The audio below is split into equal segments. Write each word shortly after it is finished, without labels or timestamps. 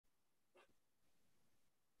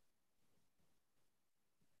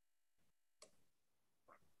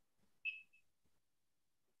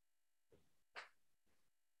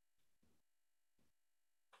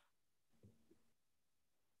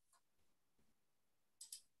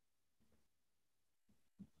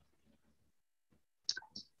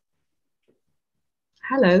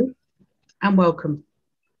Hello and welcome.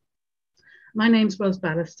 My name's Rose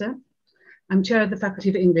Ballister. I'm Chair of the Faculty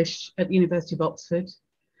of English at the University of Oxford,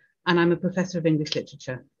 and I'm a Professor of English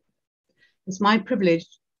Literature. It's my privilege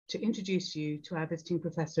to introduce you to our Visiting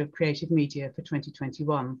Professor of Creative Media for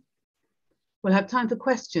 2021. We'll have time for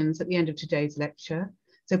questions at the end of today's lecture,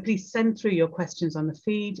 so please send through your questions on the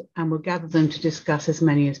feed and we'll gather them to discuss as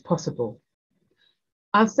many as possible.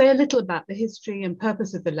 I'll say a little about the history and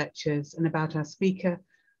purpose of the lectures and about our speaker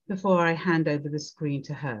before I hand over the screen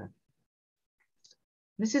to her.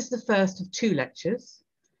 This is the first of two lectures.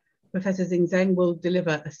 Professor Zing Tsjeng will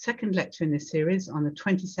deliver a second lecture in this series on the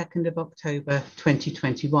 22nd of October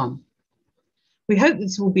 2021. We hope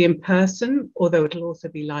this will be in person, although it'll also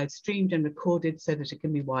be live streamed and recorded so that it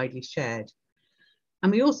can be widely shared.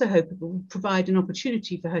 And we also hope it will provide an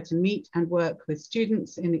opportunity for her to meet and work with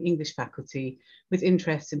students in the English faculty with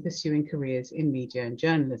interests in pursuing careers in media and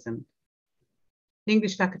journalism. The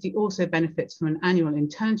English faculty also benefits from an annual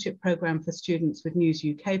internship programme for students with News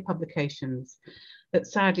UK publications that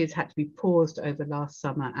sadly has had to be paused over last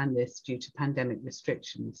summer and this due to pandemic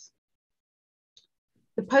restrictions.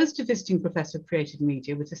 The post of Visiting Professor of Creative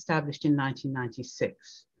Media was established in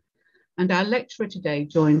 1996. And our lecturer today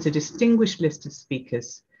joins a distinguished list of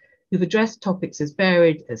speakers who've addressed topics as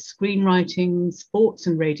varied as screenwriting, sports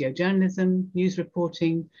and radio journalism, news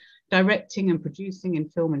reporting, directing and producing in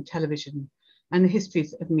film and television, and the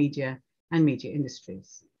histories of media and media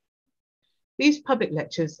industries. These public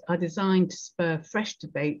lectures are designed to spur fresh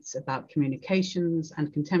debates about communications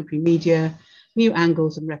and contemporary media, new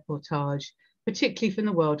angles and reportage, particularly from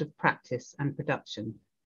the world of practice and production.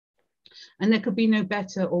 And there could be no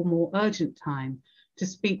better or more urgent time to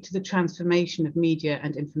speak to the transformation of media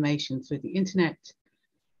and information through the internet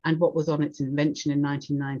and what was on its invention in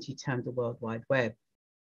 1990 termed the World Wide Web.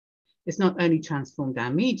 It's not only transformed our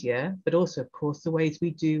media, but also, of course, the ways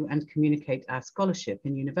we do and communicate our scholarship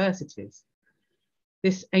in universities.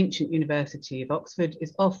 This ancient university of Oxford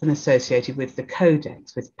is often associated with the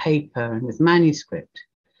codex, with paper and with manuscript.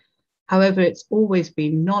 However, it's always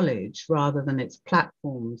been knowledge rather than its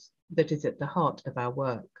platforms that is at the heart of our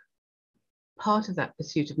work. Part of that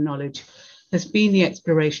pursuit of knowledge has been the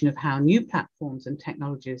exploration of how new platforms and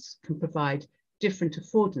technologies can provide different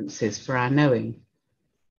affordances for our knowing.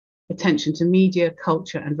 Attention to media,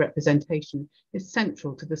 culture and representation is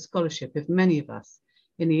central to the scholarship of many of us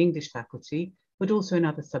in the English faculty, but also in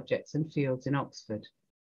other subjects and fields in Oxford.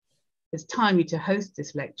 It's timely to host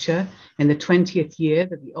this lecture in the 20th year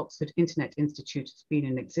that the Oxford Internet Institute has been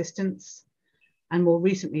in existence. And more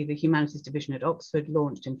recently, the Humanities Division at Oxford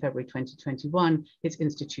launched in February 2021 its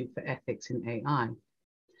Institute for Ethics in AI.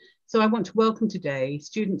 So I want to welcome today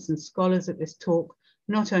students and scholars at this talk,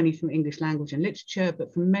 not only from English language and literature,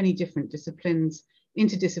 but from many different disciplines,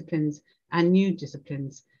 interdisciplines, and new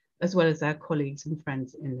disciplines, as well as our colleagues and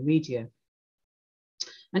friends in the media.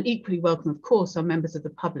 And equally welcome, of course, are members of the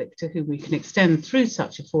public to whom we can extend through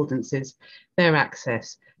such affordances their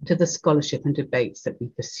access to the scholarship and debates that we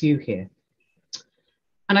pursue here.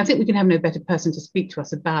 And I think we can have no better person to speak to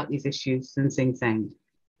us about these issues than Zing Tsjeng.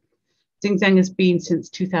 Zing Tsjeng has been since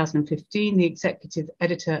 2015 the executive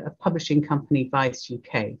editor of publishing company Vice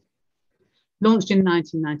UK. Launched in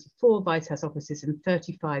 1994, Vice has offices in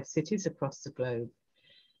 35 cities across the globe.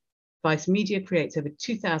 Vice Media creates over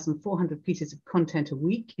 2,400 pieces of content a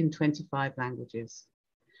week in 25 languages.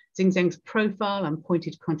 Zing Tsjeng's profile and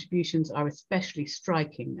pointed contributions are especially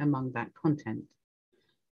striking among that content.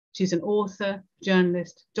 She's an author,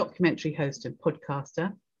 journalist, documentary host and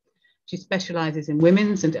podcaster. She specialises in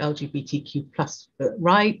women's and LGBTQ+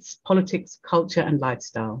 rights, politics, culture and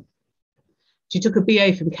lifestyle. She took a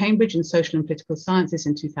BA from Cambridge in Social and Political Sciences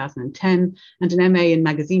in 2010 and an MA in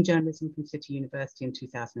Magazine Journalism from City University in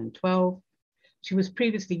 2012. She was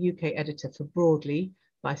previously UK editor for Broadly,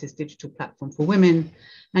 Vice's digital platform for women,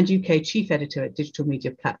 and UK chief editor at digital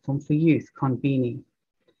media platform for youth, Conveni,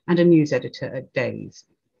 and a news editor at Days.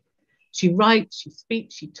 She writes, she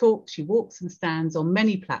speaks, she talks, she walks and stands on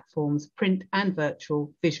many platforms, print and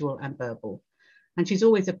virtual, visual and verbal. And she's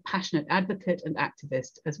always a passionate advocate and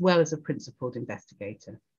activist, as well as a principled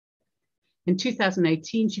investigator. In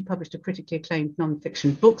 2018, she published a critically acclaimed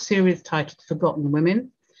non-fiction book series titled Forgotten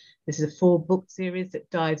Women. This is a 4-book series that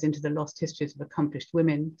dives into the lost histories of accomplished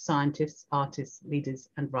women, scientists, artists, leaders,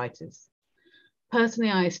 and writers.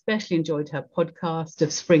 Personally, I especially enjoyed her podcast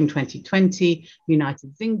of Spring 2020,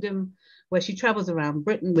 United Zingdom, where she travels around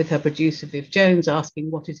Britain with her producer, Viv Jones,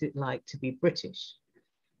 asking what is it like to be British.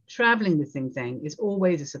 Traveling with Zing Tsjeng is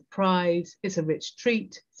always a surprise, it's a rich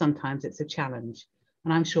treat, sometimes it's a challenge,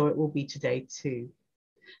 and I'm sure it will be today too.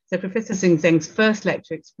 So Professor Zing Tsjeng's first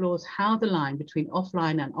lecture explores how the line between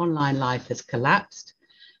offline and online life has collapsed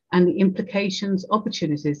and the implications,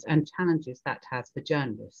 opportunities, and challenges that has for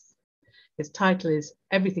journalists. His title is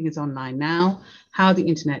Everything is Online Now, How the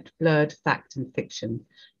Internet Blurred Fact and Fiction.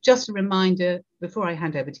 Just a reminder, before I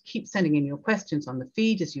hand over, to keep sending in your questions on the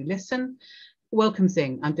feed as you listen. Welcome,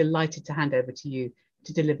 Zing. I'm delighted to hand over to you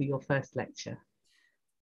to deliver your first lecture.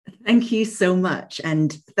 Thank you so much.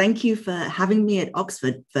 And thank you for having me at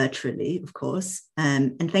Oxford virtually, of course.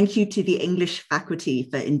 And thank you to the English faculty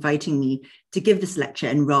for inviting me to give this lecture,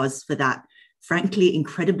 and Roz for that, frankly,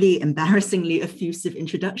 incredibly embarrassingly effusive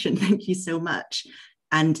introduction. Thank you so much.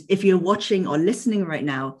 And if you're watching or listening right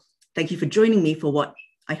now, thank you for joining me for what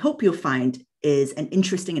I hope you'll find is an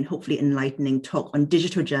interesting and hopefully enlightening talk on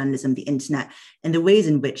digital journalism, the internet, and the ways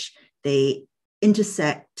in which they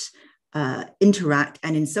intersect, interact,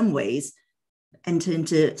 and in some ways enter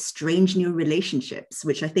into strange new relationships,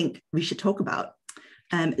 which I think we should talk about.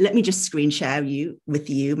 Let me just screen share with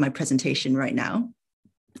you my presentation right now.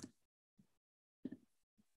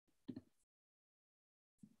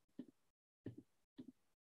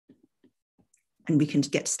 And we can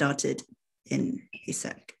get started in a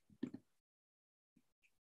sec.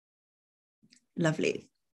 Lovely.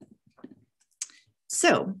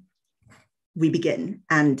 So we begin,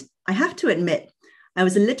 and I have to admit, I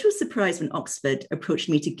was a little surprised when Oxford approached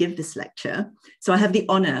me to give this lecture. So I have the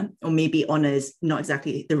honor, or maybe honor is not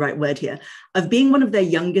exactly the right word here, of being one of their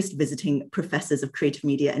youngest visiting professors of creative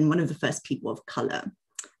media and one of the first people of color.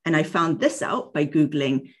 And I found this out by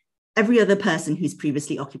Googling every other person who's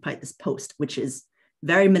previously occupied this post, which is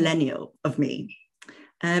very millennial of me.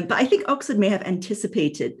 But I think Oxford may have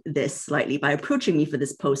anticipated this slightly by approaching me for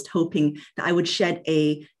this post, hoping that I would shed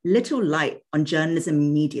a little light on journalism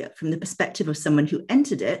and media from the perspective of someone who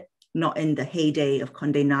entered it, not in the heyday of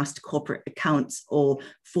Condé Nast corporate accounts or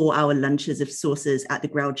 4-hour lunches of sources at the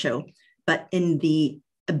Groucho, but in the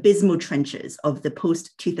abysmal trenches of the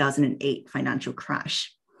post-2008 financial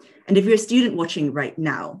crash. And if you're a student watching right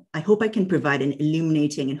now, I hope I can provide an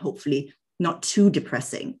illuminating and hopefully not too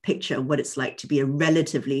depressing picture of what it's like to be a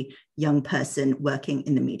relatively young person working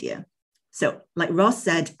in the media. So, like Ross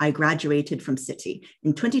said, I graduated from City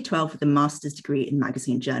in 2012 with a master's degree in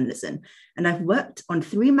magazine journalism. And I've worked on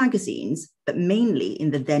 3 magazines, but mainly in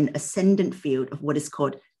the then ascendant field of what is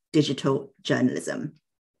called digital journalism.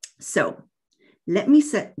 So let me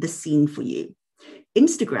set the scene for you.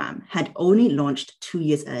 Instagram had only launched 2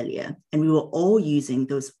 years earlier, and we were all using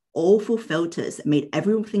those awful filters that made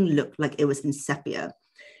everything look like it was in sepia.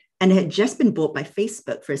 And it had just been bought by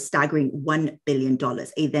Facebook for a staggering $1 billion,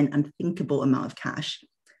 a then unthinkable amount of cash.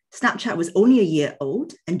 Snapchat was only a year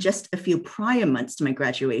old, and just a few prior months to my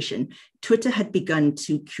graduation, Twitter had begun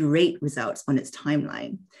to curate results on its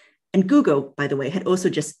timeline. And Google, by the way, had also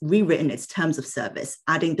just rewritten its terms of service,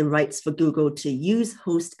 adding the rights for Google to use,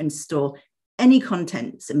 host, and store any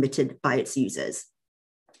content submitted by its users.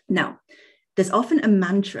 Now, there's often a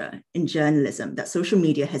mantra in journalism that social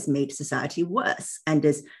media has made society worse and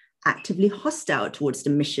is actively hostile towards the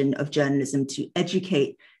mission of journalism to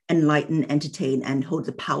educate, enlighten, entertain, and hold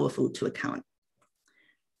the powerful to account.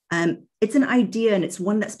 It's an idea, and it's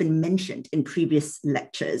one that's been mentioned in previous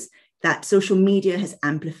lectures, that social media has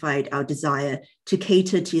amplified our desire to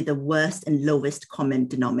cater to the worst and lowest common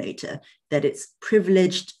denominator, that it's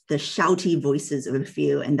privileged the shouty voices of a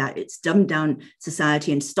few, and that it's dumbed down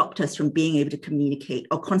society and stopped us from being able to communicate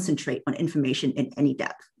or concentrate on information in any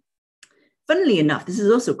depth. Funnily enough, this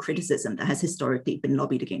is also criticism that has historically been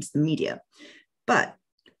lobbied against the media. But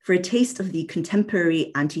for a taste of the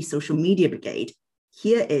contemporary anti-social media brigade,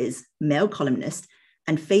 here is male columnist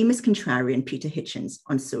and famous contrarian Peter Hitchens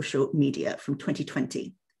on social media from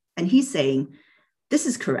 2020. And he's saying, this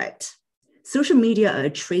is correct. Social media are a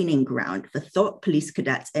training ground for thought police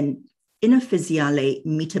cadets and inofficiale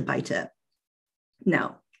metabiter.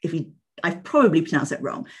 Now, I've probably pronounced that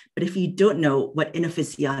wrong, but if you don't know what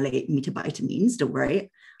inofficiale metabiter means, don't worry.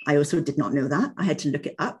 I also did not know that. I had to look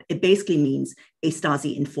it up. It basically means a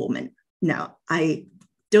Stasi informant. Now, I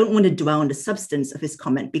don't want to dwell on the substance of his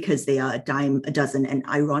comment because they are a dime a dozen and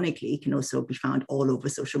ironically can also be found all over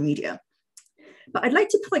social media. But I'd like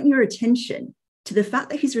to point your attention to the fact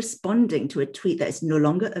that he's responding to a tweet that is no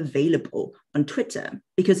longer available on Twitter,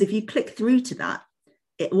 because if you click through to that,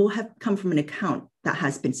 it will have come from an account that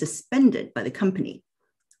has been suspended by the company.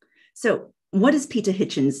 So what is Peter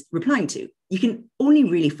Hitchens replying to? You can only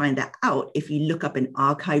really find that out if you look up an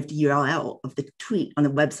archived URL of the tweet on the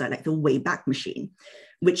website like the Wayback Machine,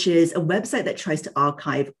 which is a website that tries to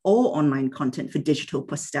archive all online content for digital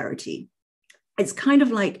posterity. It's kind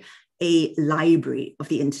of like a library of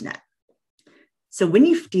the internet. So when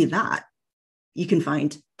you do that, you can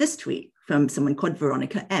find this tweet from someone called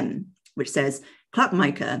Veronica M, which says, Clark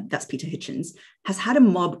Micah, that's Peter Hitchens, has had a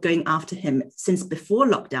mob going after him since before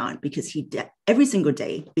lockdown because every single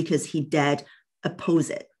day because he dared oppose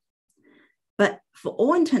it. But for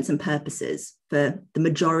all intents and purposes, for the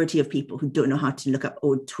majority of people who don't know how to look up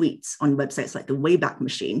old tweets on websites like the Wayback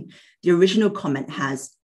Machine, the original comment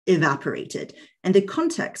has evaporated. And the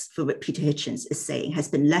context for what Peter Hitchens is saying has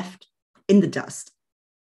been left in the dust.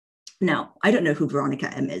 Now, I don't know who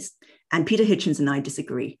Veronica M is, and Peter Hitchens and I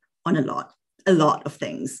disagree on a lot of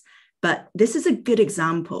things. But this is a good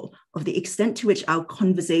example of the extent to which our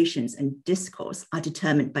conversations and discourse are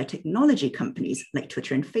determined by technology companies like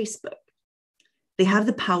Twitter and Facebook. They have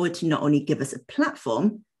the power to not only give us a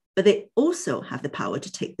platform, but they also have the power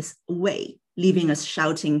to take this away, leaving us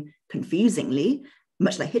shouting confusingly,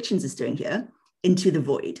 much like Hitchens is doing here, into the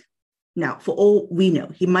void. Now, for all we know,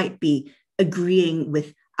 he might be agreeing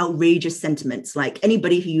with outrageous sentiments like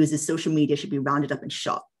anybody who uses social media should be rounded up and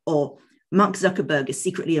shot, or Mark Zuckerberg is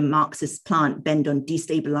secretly a Marxist plant bent on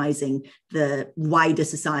destabilizing the wider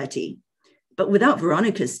society. But without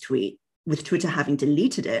Veronica's tweet, with Twitter having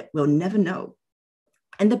deleted it, we'll never know.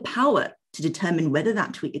 And the power to determine whether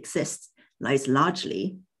that tweet exists lies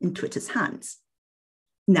largely in Twitter's hands.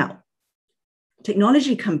 Now,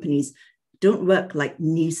 technology companies don't work like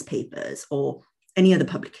newspapers or any other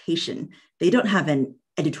publication. They don't have an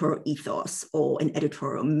editorial ethos or an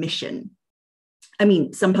editorial mission. I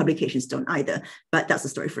mean, some publications don't either, but that's a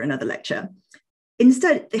story for another lecture.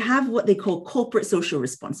 Instead, they have what they call corporate social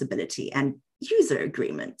responsibility and user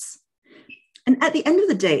agreements. And at the end of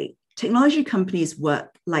the day, technology companies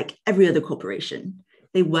work like every other corporation.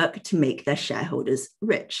 They work to make their shareholders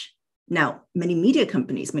rich. Now, many media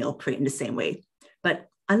companies may operate in the same way, but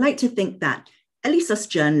I like to think that at least us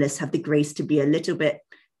journalists have the grace to be a little bit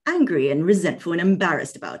angry and resentful and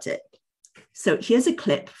embarrassed about it. So here's a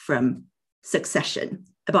clip from Succession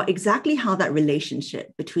about exactly how that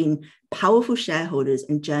relationship between powerful shareholders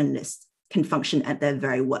and journalists can function at their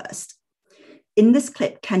very worst. In this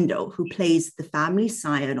clip, Kendall, who plays the family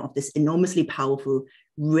scion of this enormously powerful,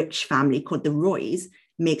 rich family called the Roys,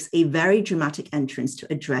 makes a very dramatic entrance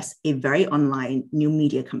to address a very online new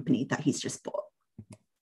media company that he's just bought.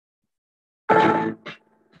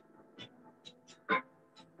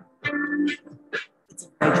 It's a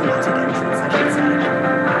very dramatic entrance, I should say.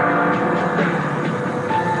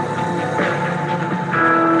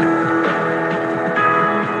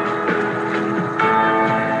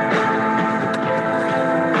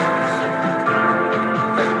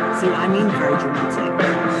 See what I mean? Very dramatic.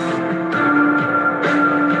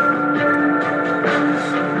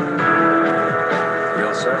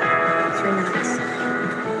 Real, sir? 3 minutes.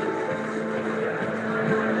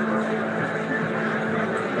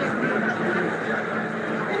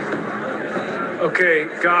 Okay,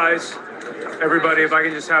 guys, everybody, if I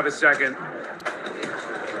can just have a second.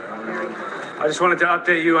 I just wanted to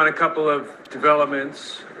update you on a couple of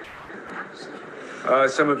developments.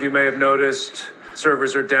 Some of you may have noticed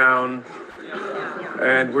servers are down,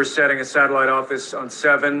 and we're setting a satellite office on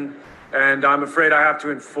 7, and I'm afraid I have to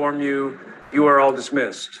inform you, you are all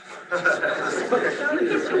dismissed.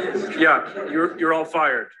 Yeah, you're all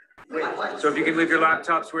fired. So if you can leave your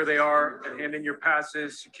laptops where they are and hand in your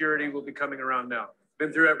passes, security will be coming around now.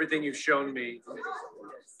 Been through everything you've shown me.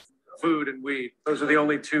 Food and weed. Those are the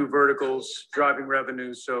only 2 verticals driving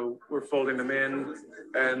revenue, so we're folding them in,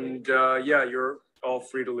 and yeah, you're all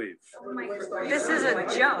free to leave. This is a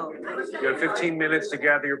joke. You have 15 minutes to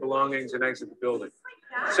gather your belongings and exit the building.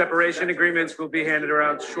 Separation agreements will be handed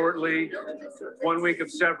around shortly. 1 week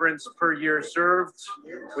of severance per year served.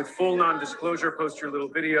 With full non-disclosure, post your little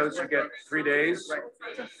videos, you get 3 days.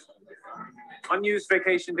 Unused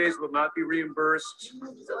vacation days will not be reimbursed.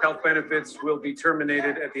 Health benefits will be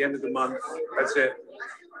terminated at the end of the month. That's it.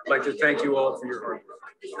 I'd like to thank you all for your hard work.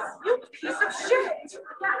 You piece of shit.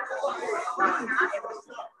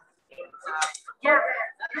 Yeah.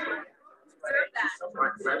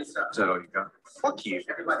 Is that all you got? Fuck you.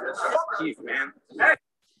 Fuck you, man.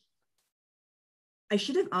 I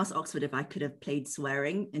should have asked Oxford if I could have played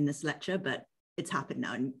swearing in this lecture, but it's happened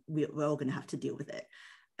now and we're all going to have to deal with it.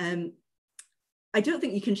 I don't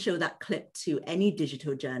think you can show that clip to any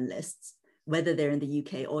digital journalists, whether they're in the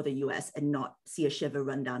UK or the US, and not see a shiver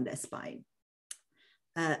run down their spine.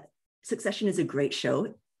 Succession is a great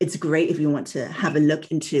show. It's great if you want to have a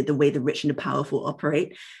look into the way the rich and the powerful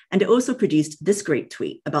operate. And it also produced this great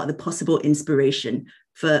tweet about the possible inspiration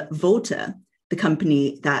for Volta, the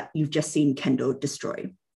company that you've just seen Kendall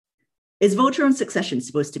destroy. Is Volta on Succession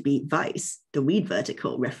supposed to be Vice, the weed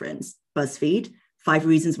vertical reference, BuzzFeed, 5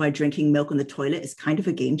 reasons why drinking milk on the toilet is kind of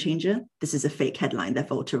a game changer. This is a fake headline that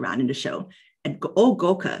Volta ran in the show. And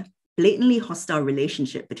Gawker, blatantly hostile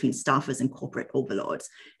relationship between staffers and corporate overlords.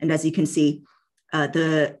 And as you can see,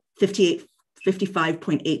 the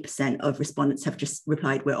 55.8% of respondents have just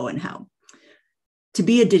replied, we're all in hell. To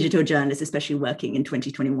be a digital journalist, especially working in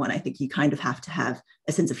 2021, I think you kind of have to have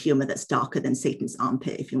a sense of humor that's darker than Satan's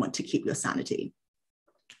armpit if you want to keep your sanity.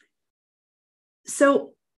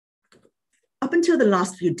 So up until the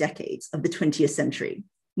last few decades of the 20th century,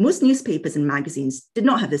 most newspapers and magazines did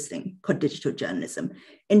not have this thing called digital journalism.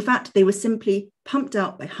 In fact, they were simply pumped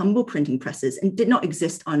out by humble printing presses and did not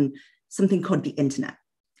exist on something called the internet.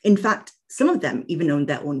 In fact, some of them even owned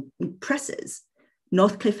their own presses.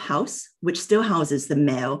 Northcliffe House, which still houses the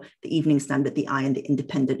Mail, the Evening Standard, the Eye, and the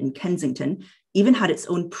Independent in Kensington, even had its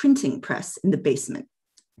own printing press in the basement.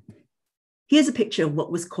 Here's a picture of what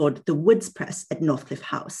was called the Woods Press at Northcliffe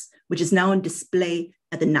House, which is now on display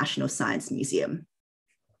at the National Science Museum.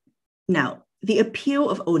 Now, the appeal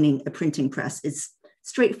of owning a printing press is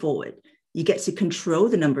straightforward. You get to control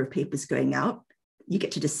the number of papers going out. You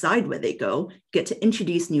get to decide where they go, you get to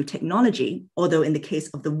introduce new technology, although in the case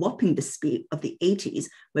of the Wapping dispute of the 80s,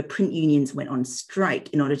 where print unions went on strike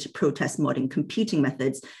in order to protest modern computing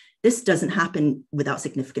methods, this doesn't happen without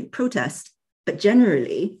significant protest, but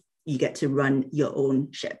generally, you get to run your own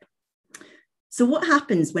ship. So what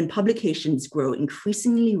happens when publications grow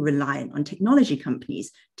increasingly reliant on technology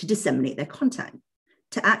companies to disseminate their content,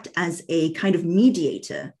 to act as a kind of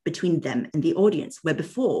mediator between them and the audience, where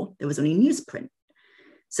before there was only newsprint?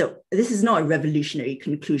 So this is not a revolutionary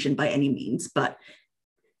conclusion by any means, but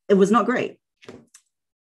it was not great.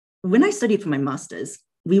 When I studied for my master's,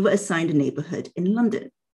 we were assigned a neighborhood in London.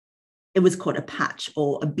 It was called a patch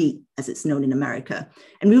or a beat, as it's known in America,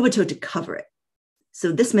 and we were told to cover it.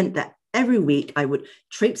 So this meant that every week I would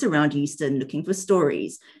traipse around Euston looking for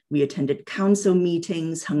stories. We attended council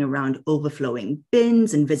meetings, hung around overflowing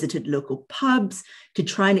bins, and visited local pubs to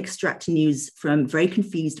try and extract news from very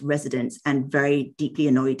confused residents and very deeply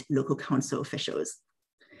annoyed local council officials.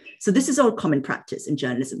 So this is all common practice in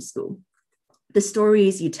journalism school. The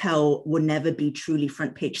stories you tell will never be truly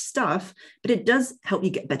front page stuff, but it does help you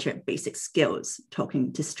get better at basic skills,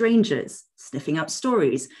 talking to strangers, sniffing out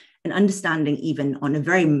stories, and understanding even on a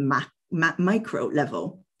very micro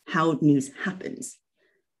level how news happens.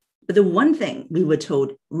 But the one thing we were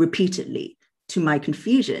told repeatedly, to my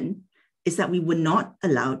confusion, is that we were not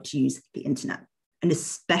allowed to use the internet, and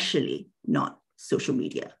especially not social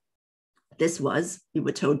media. This was, we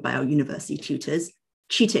were told by our university tutors,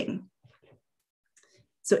 cheating.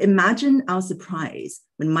 So imagine our surprise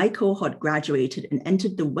when my cohort graduated and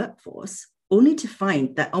entered the workforce, only to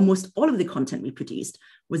find that almost all of the content we produced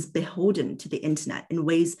was beholden to the internet in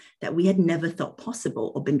ways that we had never thought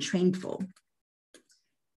possible or been trained for.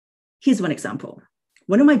 Here's one example.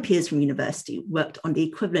 One of my peers from university worked on the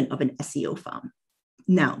equivalent of an SEO farm.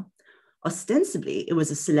 Now, ostensibly, it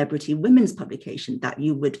was a celebrity women's publication that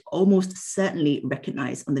you would almost certainly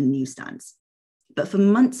recognize on the newsstands. But for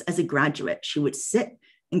months as a graduate, she would sit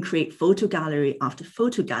and create photo gallery after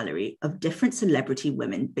photo gallery of different celebrity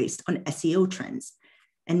women based on SEO trends.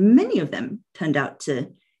 And many of them turned out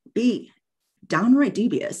to be downright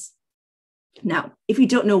dubious. Now, if you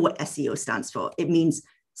don't know what SEO stands for, it means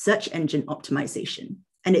search engine optimization,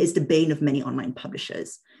 and it is the bane of many online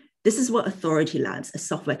publishers. This is what Authority Labs, a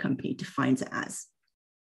software company, defines it as.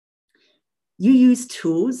 You use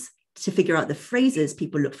tools to figure out the phrases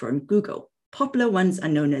people look for in Google. Popular ones are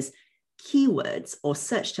known as keywords or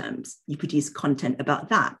search terms. You produce content about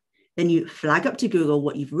that. Then you flag up to Google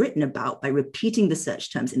what you've written about by repeating the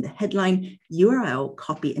search terms in the headline, URL,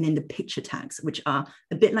 copy, and in the picture tags, which are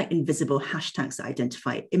a bit like invisible hashtags that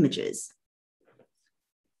identify images.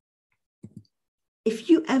 If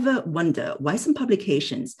you ever wonder why some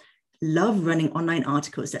publications love running online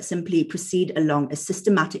articles that simply proceed along a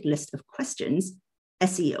systematic list of questions,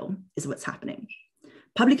 SEO is what's happening.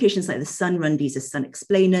 Publications like The Sun run these as Sun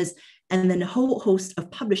Explainers, and then a whole host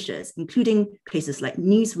of publishers, including places like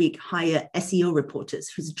Newsweek, hire SEO reporters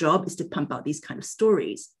whose job is to pump out these kind of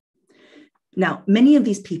stories. Now, many of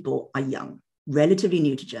these people are young, relatively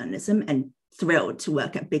new to journalism, and thrilled to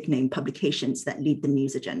work at big name publications that lead the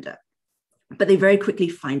news agenda. But they very quickly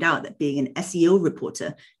find out that being an SEO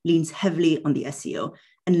reporter leans heavily on the SEO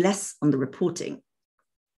and less on the reporting.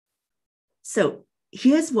 So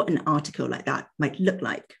here's what an article like that might look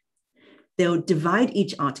like. They'll divide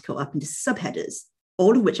each article up into subheaders,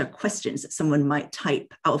 all of which are questions that someone might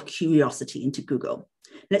type out of curiosity into Google.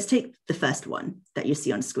 Let's take the first one that you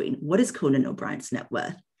see on screen. What is Conan O'Brien's net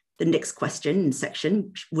worth? The next question in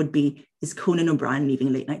section would be, is Conan O'Brien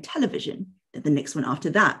leaving late night television? The next one after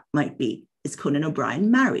that might be, is Conan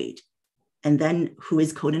O'Brien married? And then who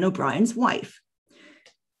is Conan O'Brien's wife?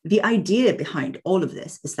 The idea behind all of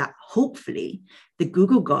this is that hopefully the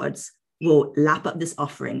Google gods will lap up this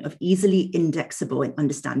offering of easily indexable and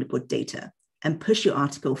understandable data and push your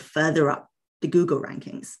article further up the Google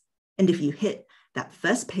rankings. And if you hit that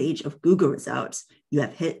first page of Google results, you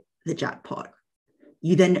have hit the jackpot.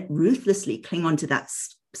 You then ruthlessly cling onto that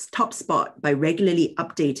top spot by regularly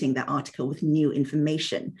updating that article with new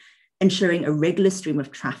information, ensuring a regular stream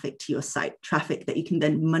of traffic to your site, traffic that you can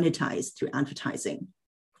then monetize through advertising.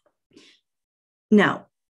 Now,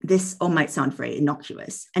 this all might sound very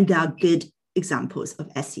innocuous, and there are good examples of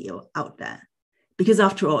SEO out there. Because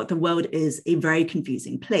after all, the world is a very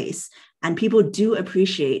confusing place, and people do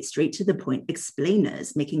appreciate straight to the point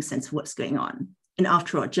explainers making sense of what's going on. And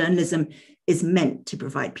after all, journalism is meant to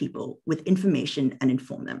provide people with information and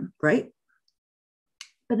inform them, right?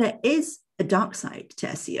 But there is a dark side to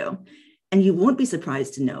SEO, and you won't be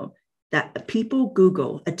surprised to know that people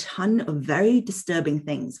Google a ton of very disturbing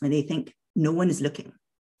things when they think no one is looking.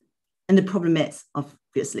 And the problem is,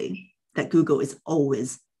 obviously, that Google is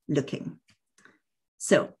always looking.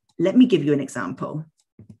 So let me give you an example.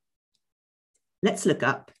 Let's look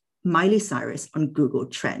up Miley Cyrus on Google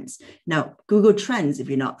Trends. Now, Google Trends, if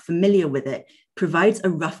you're not familiar with it, provides a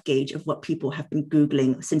rough gauge of what people have been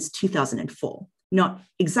Googling since 2004. Not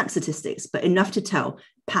exact statistics, but enough to tell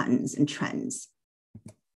patterns and trends.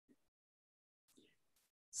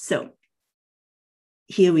 So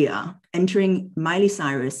here we are entering Miley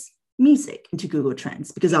Cyrus music into Google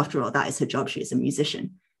Trends, because after all, that is her job. She is a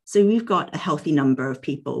musician. So we've got a healthy number of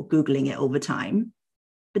people Googling it over time.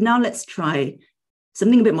 But now let's try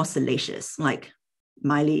something a bit more salacious, like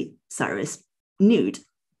Miley Cyrus nude.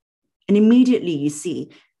 And immediately you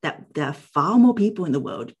see that there are far more people in the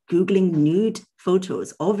world Googling nude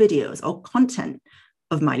photos or videos or content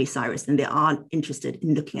of Miley Cyrus than they are interested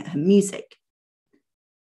in looking at her music.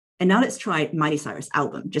 And now let's try Miley Cyrus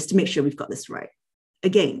album, just to make sure we've got this right.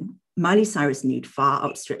 Again, Miley Cyrus nude far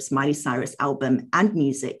outstrips Miley Cyrus album and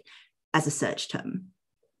music as a search term.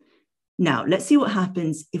 Now, let's see what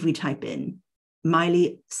happens if we type in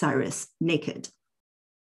Miley Cyrus naked.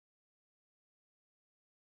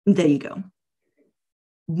 And there you go.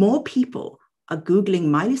 More people are Googling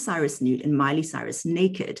Miley Cyrus nude and Miley Cyrus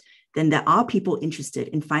naked than there are people interested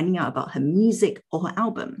in finding out about her music or her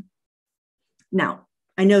album. Now,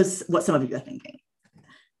 I know what some of you are thinking.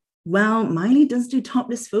 Well, Miley does do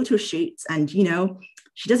topless photo shoots and, you know,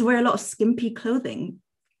 she does wear a lot of skimpy clothing.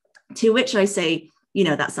 To which I say, you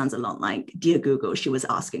know, that sounds a lot like, dear Google, she was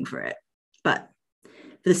asking for it. But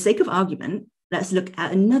for the sake of argument, let's look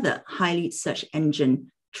at another highly search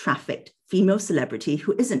engine trafficked female celebrity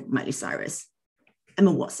who isn't Miley Cyrus,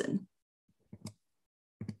 Emma Watson.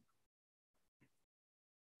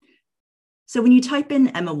 So when you type in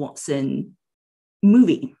Emma Watson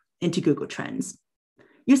movie into Google Trends,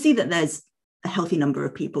 you'll see that there's a healthy number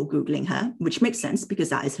of people Googling her, which makes sense because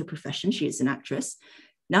that is her profession. She is an actress.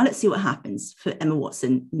 Now let's see what happens for Emma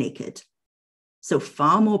Watson naked. So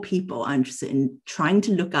far more people are interested in trying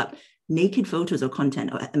to look up naked photos or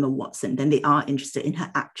content of Emma Watson than they are interested in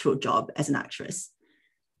her actual job as an actress.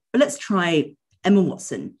 But let's try Emma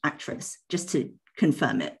Watson, actress, just to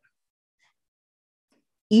confirm it.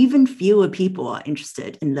 Even fewer people are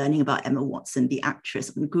interested in learning about Emma Watson, the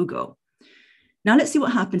actress, on Google. Now let's see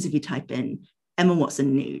what happens if you type in Emma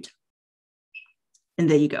Watson nude. And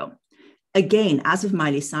there you go. Again, as with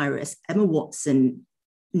Miley Cyrus, Emma Watson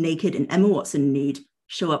naked and Emma Watson nude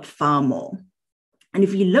show up far more. And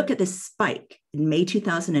if you look at this spike in May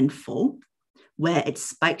 2004, where it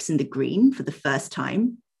spikes in the green for the first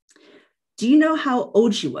time, do you know how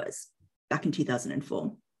old she was back in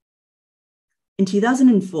 2004? In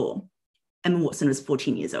 2004, Emma Watson was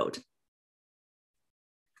 14 years old.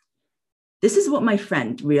 This is what my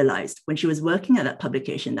friend realized when she was working at that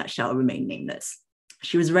publication that shall remain nameless.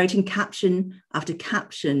 She was writing caption after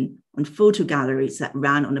caption on photo galleries that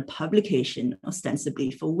ran on a publication ostensibly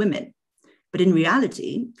for women. But in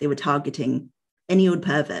reality, they were targeting any old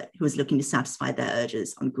pervert who was looking to satisfy their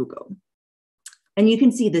urges on Google. And you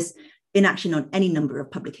can see this in action on any number of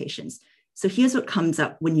publications. So here's what comes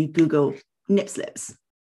up when you Google nip slips.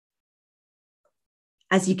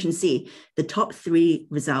 As you can see, the top 3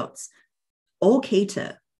 results all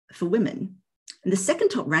cater for women. And the second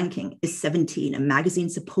top ranking is 17, a magazine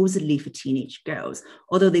supposedly for teenage girls,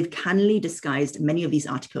 although they've cannily disguised many of these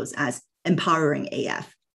articles as empowering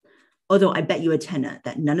AF. Although I bet you a tenner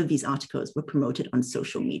that none of these articles were promoted on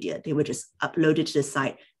social media. They were just uploaded to the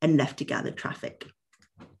site and left to gather traffic.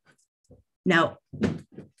 Now,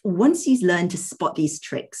 once you learn to spot these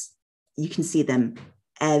tricks, You can see them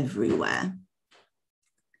everywhere.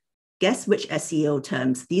 Guess which SEO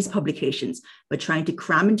terms these publications were trying to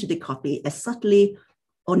cram into the copy as subtly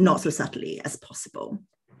or not so subtly as possible.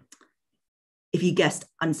 If you guessed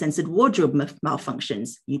uncensored wardrobe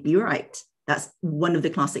malfunctions, you'd be right. That's one of the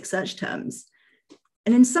classic search terms.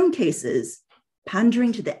 And in some cases,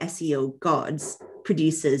 pandering to the SEO gods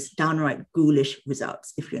produces downright ghoulish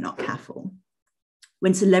results if you're not careful.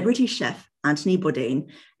 When celebrity chef Anthony Bourdain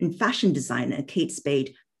and fashion designer Kate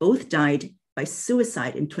Spade both died by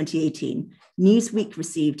suicide in 2018, Newsweek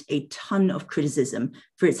received a ton of criticism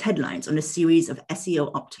for its headlines on a series of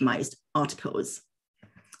SEO-optimized articles.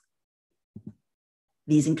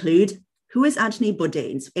 These include, who is Anthony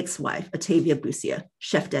Bourdain's ex-wife, Octavia Boussier,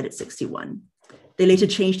 chef dead at 61? They later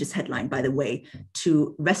changed its headline, by the way,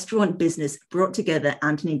 to Restaurant Business Brought Together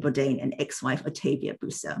Anthony Bourdain and Ex-Wife Octavia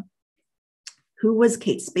Boussier. Who was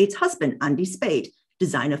Kate Spade's husband, Andy Spade,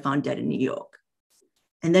 designer found dead in New York?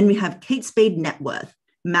 And then we have Kate Spade net worth,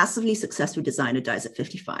 massively successful designer dies at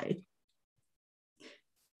 55.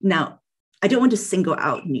 Now, I don't want to single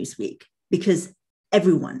out Newsweek because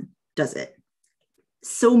everyone does it.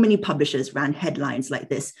 So many publishers ran headlines like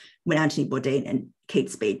this when Anthony Bourdain and Kate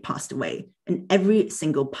Spade passed away. And every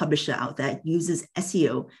single publisher out there uses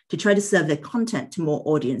SEO to try to serve their content to more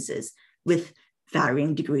audiences with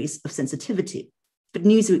varying degrees of sensitivity. But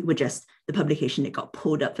Newsweek were just the publication that got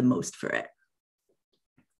pulled up the most for it.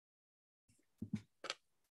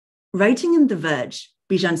 Writing in The Verge,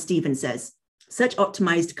 Bijan Stevens says, such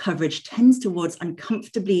optimized coverage tends towards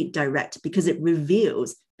uncomfortably direct because it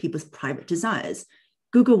reveals people's private desires.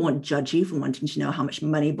 Google won't judge you for wanting to know how much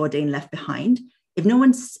money Bourdain left behind. If no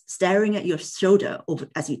one's staring at your shoulder over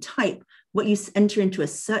as you type, what you enter into a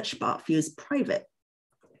search bar feels private.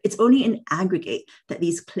 It's only in aggregate that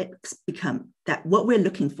these clicks become, that what we're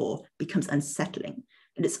looking for becomes unsettling.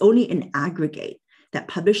 And it's only in aggregate that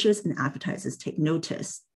publishers and advertisers take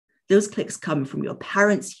notice. Those clicks come from your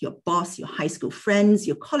parents, your boss, your high school friends,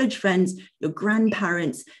 your college friends, your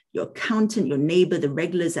grandparents, your accountant, your neighbor, the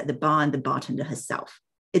regulars at the bar, and the bartender herself.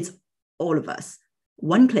 It's all of us.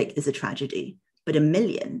 One click is a tragedy, but 1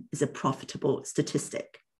 million is a profitable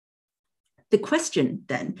statistic. The question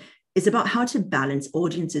then is about how to balance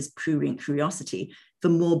audiences' prurient curiosity for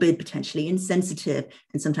morbid, potentially insensitive,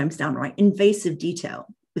 and sometimes downright invasive detail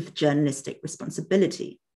with journalistic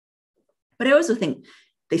responsibility. But I also think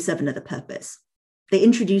they serve another purpose. They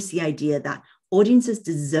introduce the idea that audiences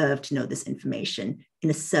deserve to know this information in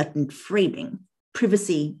a certain framing.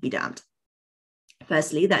 Privacy be damned.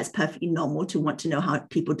 Firstly, that it's perfectly normal to want to know how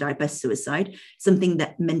people died by suicide, something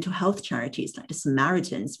that mental health charities like the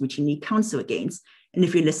Samaritans routinely counsel against. And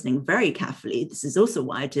if you're listening very carefully, this is also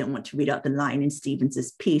why I didn't want to read out the line in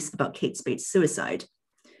Stevens's piece about Kate Spade's suicide.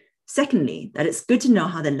 Secondly, that it's good to know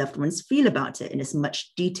how their loved ones feel about it in as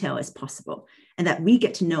much detail as possible, and that we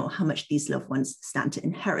get to know how much these loved ones stand to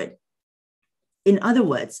inherit. In other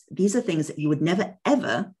words, these are things that you would never,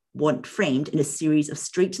 ever want framed in a series of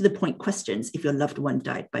straight-to-the-point questions if your loved one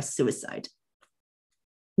died by suicide.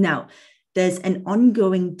 Now, there's an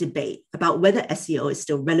ongoing debate about whether SEO is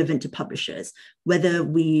still relevant to publishers, whether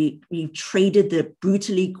we've traded the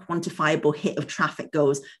brutally quantifiable hit of traffic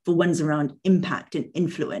goals for ones around impact and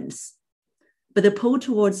influence. But the pull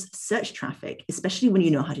towards search traffic, especially when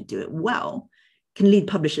you know how to do it well, can lead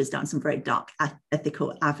publishers down some very dark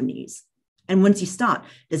ethical avenues. And once you start,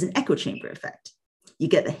 there's an echo chamber effect. You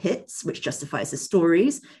get the hits, which justifies the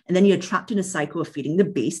stories, and then you're trapped in a cycle of feeding the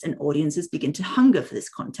beast, and audiences begin to hunger for this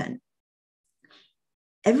content.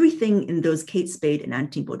 Everything in those Kate Spade and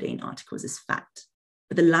Anthony Bourdain articles is fact,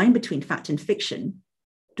 but the line between fact and fiction,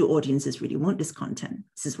 do audiences really want this content?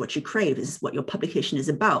 This is what you crave, this is what your publication is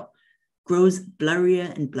about, grows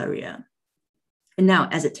blurrier and blurrier. And now,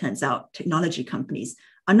 as it turns out, technology companies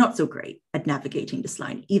are not so great at navigating this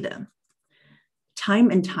line either.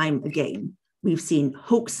 Time and time again, we've seen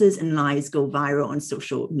hoaxes and lies go viral on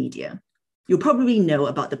social media. You'll probably know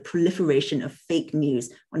about the proliferation of fake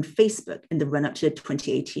news on Facebook in the run-up to the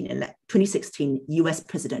 2016 US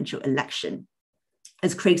presidential election.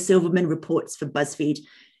 As Craig Silverman reports for BuzzFeed,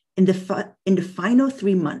 in the final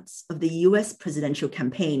 3 months of the US presidential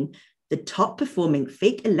campaign, the top performing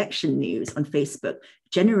fake election news on Facebook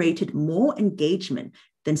generated more engagement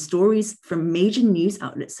than stories from major news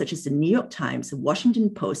outlets such as the New York Times, the Washington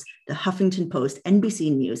Post, the Huffington Post,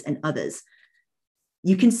 NBC News, and others.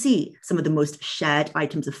 You can see some of the most shared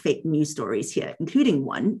items of fake news stories here, including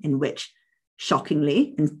one in which,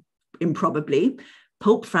 shockingly and improbably,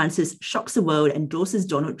 Pope Francis shocks the world, endorses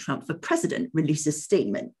Donald Trump for president, releases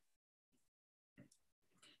statement.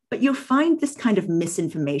 But you'll find this kind of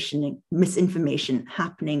misinformation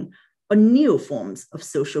happening or neo forms of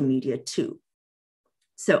social media too.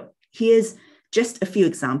 So here's just a few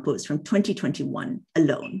examples from 2021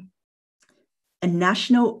 alone. A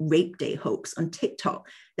national rape day hoax on TikTok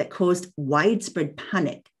that caused widespread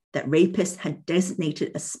panic that rapists had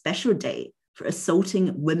designated a special day for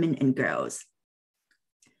assaulting women and girls.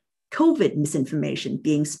 COVID misinformation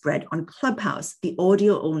being spread on Clubhouse, the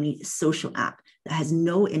audio-only social app that has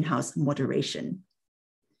no in-house moderation.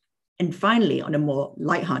 And finally, on a more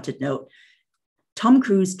lighthearted note, Tom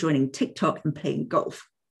Cruise joining TikTok and playing golf,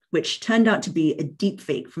 which turned out to be a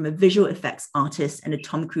deepfake from a visual effects artist and a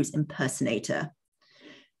Tom Cruise impersonator.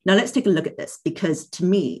 Now let's take a look at this, because to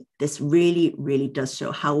me, this really, really does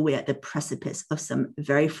show how we're at the precipice of some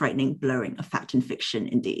very frightening blurring of fact and fiction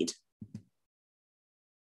indeed.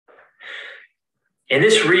 In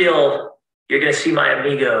this reel, you're going to see my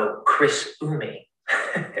amigo, Chris Umi.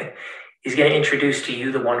 He's going to introduce to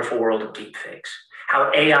you the wonderful world of deepfakes,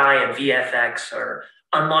 how AI and VFX are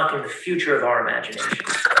unlocking the future of our imagination.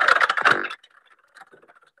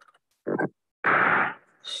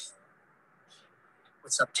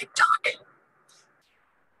 What's up, TikTok?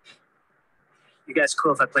 You guys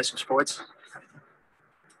cool if I play some sports?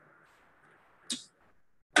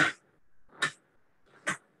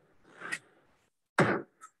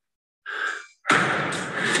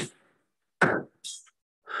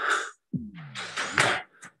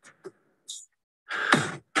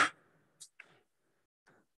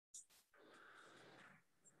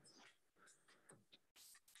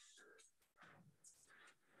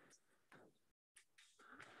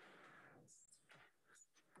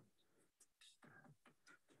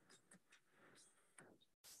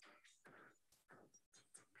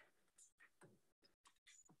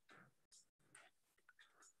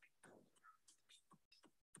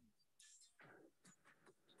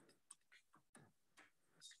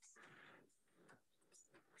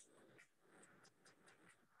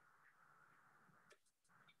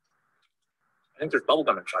 I think there's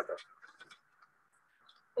bubblegum inside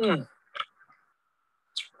there.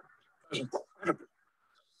 That's incredible.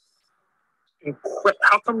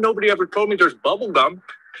 How come nobody ever told me there's bubblegum?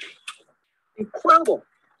 Incredible.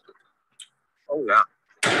 Oh, yeah.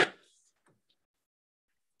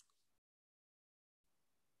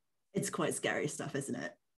 It's quite scary stuff, isn't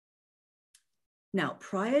it? Now,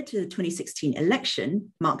 prior to the 2016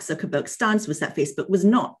 election, Mark Zuckerberg's stance was that Facebook was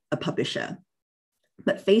not a publisher.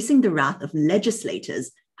 But facing the wrath of legislators,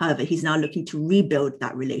 however, he's now looking to rebuild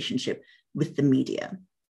that relationship with the media.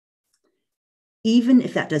 Even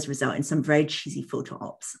if that does result in some very cheesy photo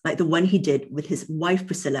ops, like the one he did with his wife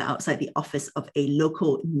Priscilla outside the office of a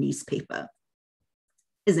local newspaper.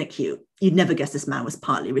 Isn't it cute? You'd never guess this man was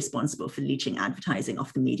partly responsible for leeching advertising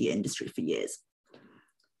off the media industry for years.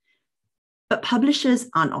 But publishers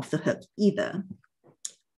aren't off the hook either.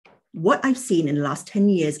 What I've seen in the last 10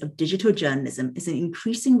 years of digital journalism is an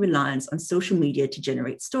increasing reliance on social media to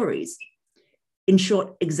generate stories. In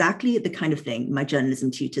short, exactly the kind of thing my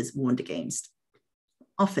journalism tutors warned against.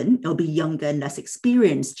 Often, it'll be younger and less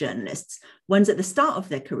experienced journalists, ones at the start of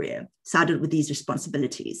their career, saddled with these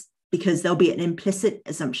responsibilities, because there'll be an implicit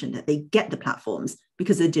assumption that they get the platforms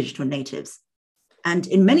because they're digital natives. And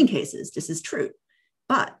in many cases, this is true,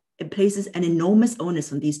 but it places an enormous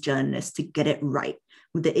onus on these journalists to get it right.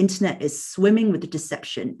 The internet is swimming with the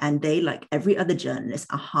deception, and they, like every other journalist,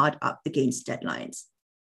 are hard up against deadlines.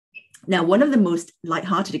 Now, one of the most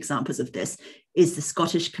lighthearted examples of this is the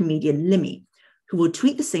Scottish comedian Limmy, who will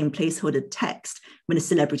tweet the same placeholder text when a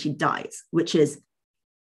celebrity dies, which is,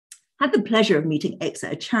 had the pleasure of meeting X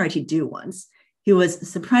at a charity do once. He was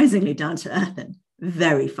surprisingly down to earth and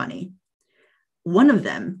very funny. One of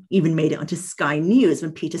them even made it onto Sky News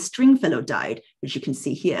when Peter Stringfellow died, which you can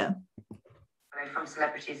see here. From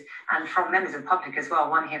celebrities and from members of the public as well.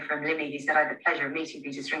 One here from Limmy, who said, I had the pleasure of meeting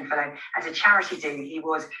Peter Stringfellow at a charity do. He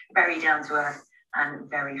was very down to earth and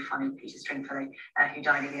very funny, Peter Stringfellow, who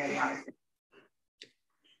died in the early hours.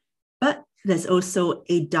 But there's also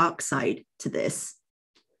a dark side to this.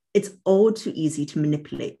 It's all too easy to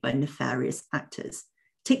manipulate by nefarious actors.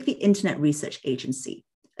 Take the Internet Research Agency,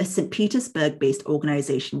 a St. Petersburg-based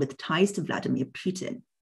organization with ties to Vladimir Putin.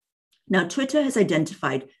 Now, Twitter has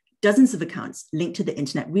identified dozens of accounts linked to the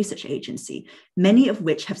Internet Research Agency, many of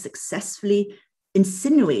which have successfully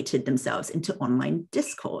insinuated themselves into online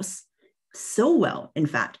discourse. So well, in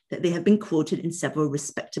fact, that they have been quoted in several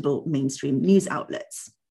respectable mainstream news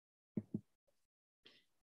outlets.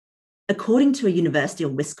 According to a University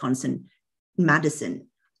of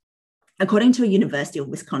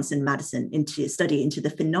Wisconsin-Madison into a study into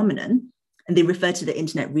the phenomenon, and they refer to the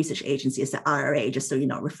Internet Research Agency as the IRA, just so you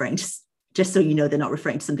know they're not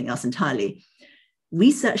referring to something else entirely.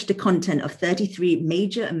 We searched the content of 33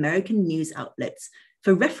 major American news outlets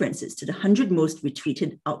for references to the 100 most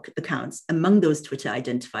retweeted accounts among those Twitter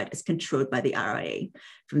identified as controlled by the RIA.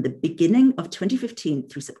 From the beginning of 2015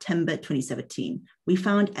 through September 2017, we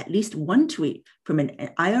found at least one tweet from an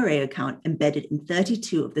IRA account embedded in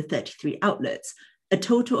 32 of the 33 outlets, a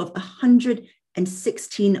total of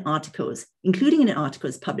 116 articles, including in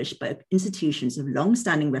articles published by institutions of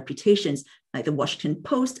long-standing reputations like the Washington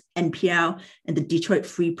Post, NPR, and the Detroit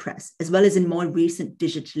Free Press, as well as in more recent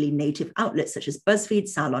digitally native outlets such as BuzzFeed,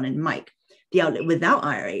 Salon, and Mike. The outlet without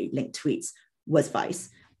IRA-linked tweets was Vice,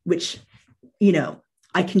 which, you know,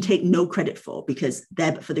 I can take no credit for because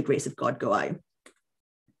there but for the grace of God go I.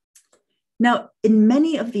 Now, in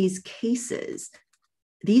many of these cases,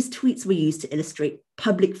 these tweets were used to illustrate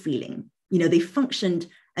public feeling. You know, they functioned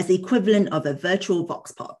as the equivalent of a virtual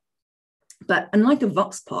vox pop. But unlike a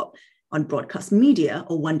vox pop on broadcast media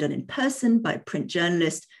or one done in person by a print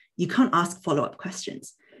journalist, you can't ask follow-up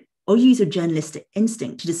questions or use your journalistic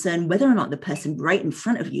instinct to discern whether or not the person right in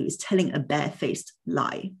front of you is telling a barefaced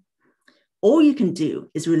lie. All you can do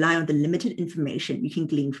is rely on the limited information you can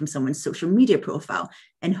glean from someone's social media profile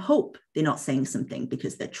and hope they're not saying something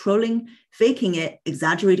because they're trolling, faking it,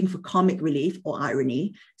 exaggerating for comic relief or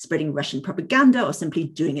irony, spreading Russian propaganda, or simply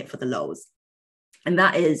doing it for the lols. And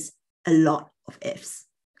that is a lot of ifs.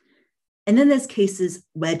 And then there's cases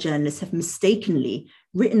where journalists have mistakenly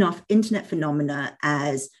written off internet phenomena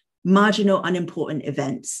as marginal, unimportant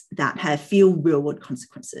events that have few real-world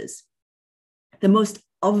consequences. The most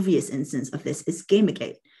obvious instance of this is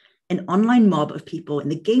Gamergate, an online mob of people in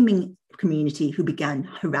the gaming community who began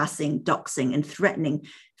harassing, doxing, and threatening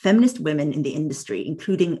feminist women in the industry,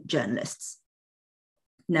 including journalists.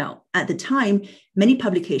 Now, at the time, many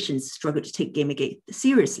publications struggled to take Gamergate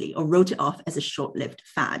seriously or wrote it off as a short-lived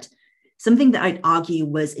fad, something that I'd argue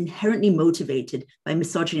was inherently motivated by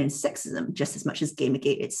misogyny and sexism just as much as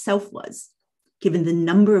Gamergate itself was, given the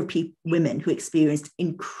number of women who experienced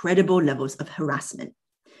incredible levels of harassment.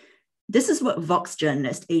 This is what Vox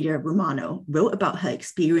journalist Ada Romano wrote about her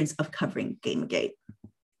experience of covering Gamergate.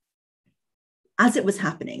 As it was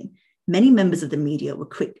happening, many members of the media were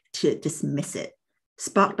quick to dismiss it.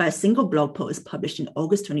 Sparked by a single blog post published in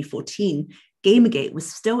August 2014, Gamergate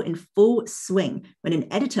was still in full swing when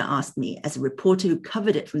an editor asked me, as a reporter who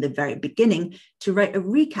covered it from the very beginning, to write a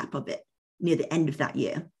recap of it near the end of that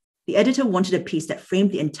year. The editor wanted a piece that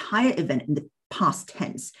framed the entire event in the past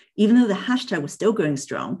tense, even though the hashtag was still going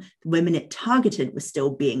strong, the women it targeted were still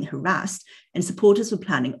being harassed, and supporters were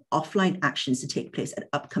planning offline actions to take place at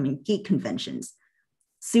upcoming geek conventions.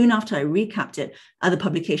 Soon after I recapped it, other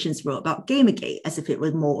publications wrote about Gamergate as if it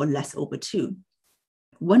was more or less over too.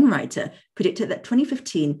 One writer predicted that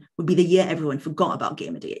 2015 would be the year everyone forgot about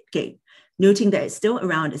Gamergate, noting that it's still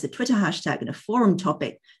around as a Twitter hashtag and a forum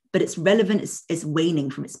topic, but its relevance is waning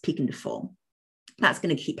from its peak in the fall. That's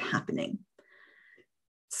going to keep happening.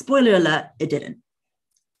 Spoiler alert, it didn't.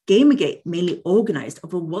 Gamergate mainly organized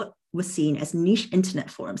over what was seen as niche internet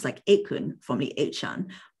forums like 8kun, formerly 8chan,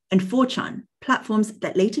 and 4chan, platforms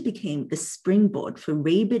that later became the springboard for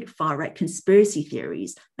rabid far-right conspiracy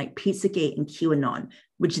theories like Pizzagate and QAnon,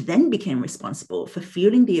 which then became responsible for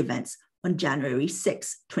fueling the events on January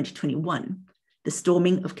 6, 2021, the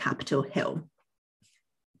storming of Capitol Hill.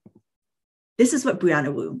 This is what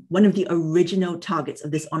Brianna Wu, one of the original targets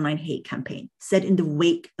of this online hate campaign, said in the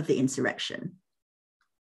wake of the insurrection.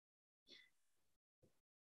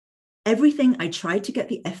 Everything I tried to get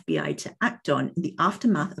the FBI to act on in the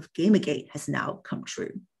aftermath of Gamergate has now come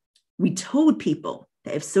true. We told people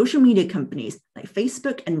that if social media companies like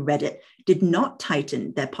Facebook and Reddit did not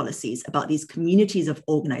tighten their policies about these communities of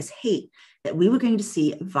organized hate, that we were going to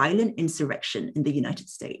see violent insurrection in the United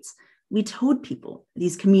States. We told people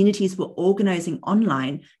these communities were organizing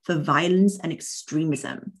online for violence and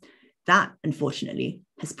extremism. That, unfortunately,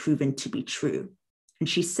 has proven to be true. And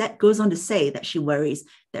she goes on to say that she worries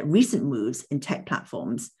that recent moves in tech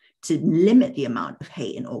platforms to limit the amount of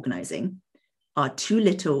hate in organizing are too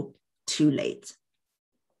little, too late.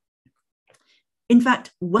 In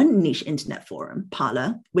fact, one niche internet forum,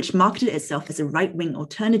 Parler, which marketed itself as a right-wing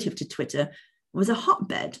alternative to Twitter, was a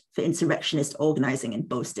hotbed for insurrectionist organizing and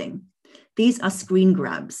boasting. These are screen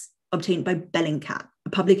grabs obtained by Bellingcat, a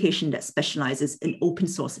publication that specializes in open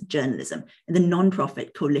source journalism and the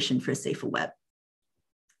nonprofit Coalition for a Safer Web.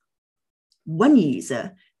 One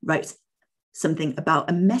user writes something about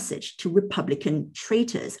a message to Republican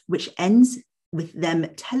traitors, which ends with them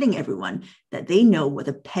telling everyone that they know what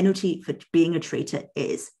the penalty for being a traitor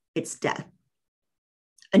is. It's death.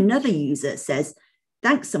 Another user says,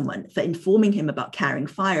 thanks someone for informing him about carrying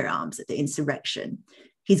firearms at the insurrection.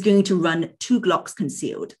 He's going to run 2 Glocks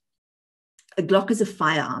concealed. A Glock is a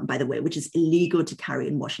firearm, by the way, which is illegal to carry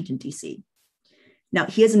in Washington, D.C. Now,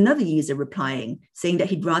 here's another user replying, saying that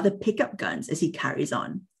he'd rather pick up guns as he carries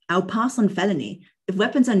on. I'll pass on felony. If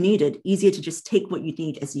weapons are needed, easier to just take what you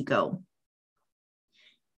need as you go.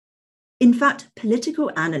 In fact,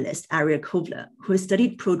 political analyst Aria Kovler, who has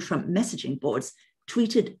studied pro-Trump messaging boards,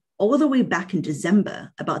 tweeted all the way back in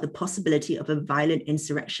December about the possibility of a violent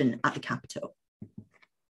insurrection at the Capitol.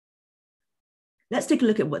 Let's take a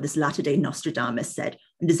look at what this latter-day Nostradamus said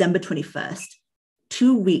on December 21st,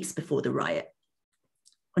 2 weeks before the riot.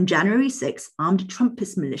 On January 6, armed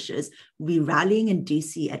Trumpist militias will be rallying in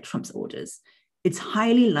DC at Trump's orders. It's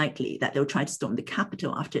highly likely that they'll try to storm the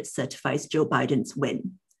Capitol after it certifies Joe Biden's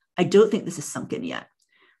win. I don't think this is sunk in yet.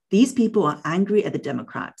 These people are angry at the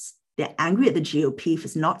Democrats. They're angry at the GOP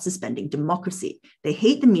for not suspending democracy. They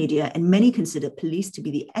hate the media, and many consider police to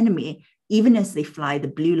be the enemy, even as they fly the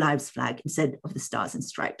Blue Lives flag instead of the Stars and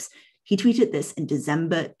Stripes. He tweeted this in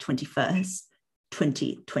December 21st,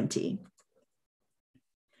 2020.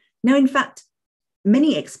 Now, in fact,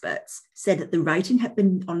 many experts said that the writing had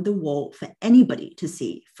been on the wall for anybody to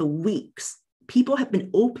see for weeks. People have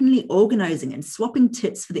been openly organizing and swapping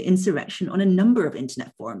tips for the insurrection on a number of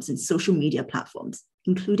internet forums and social media platforms,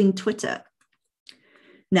 including Twitter.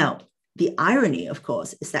 Now, the irony, of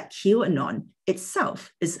course, is that QAnon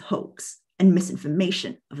itself is hoax and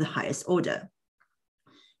misinformation of the highest order.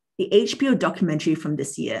 The HBO documentary from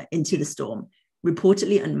this year, Into the Storm,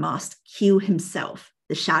 reportedly unmasked Q himself,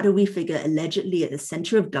 the shadowy figure allegedly at the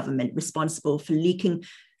center of government responsible for leaking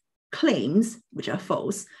claims, which are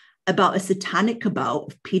false, about a satanic cabal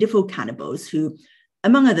of pedophile cannibals who,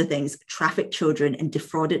 among other things, trafficked children and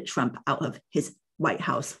defrauded Trump out of his White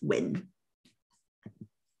House win.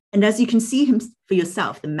 And as you can see him for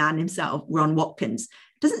yourself, the man himself, Ron Watkins,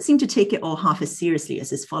 doesn't seem to take it all half as seriously as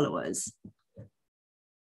his followers.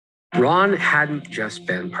 Ron hadn't just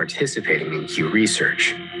been participating in Q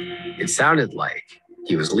research. It sounded like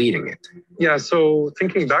he was leading it. Yeah, so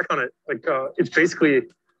thinking back on it, like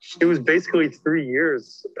it was basically 3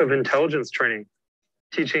 years of intelligence training,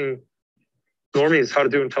 teaching normies how to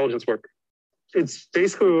do intelligence work. It's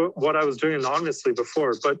basically what I was doing anonymously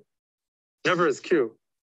before, but never as Q.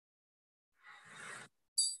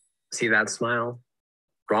 See that smile?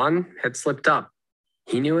 Ron had slipped up.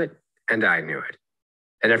 He knew it, and I knew it.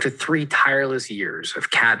 And after 3 tireless years of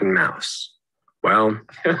cat and mouse, well...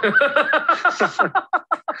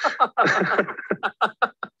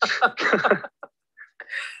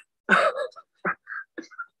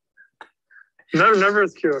 Never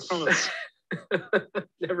as Q, I promise.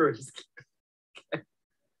 Never as Q.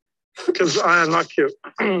 Because I am not cute.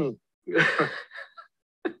 I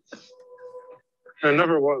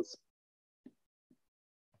never was.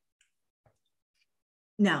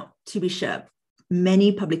 Now, to be sure,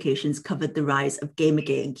 many publications covered the rise of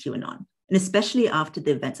Gamergate and QAnon. And especially after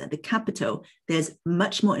the events at the Capitol, there's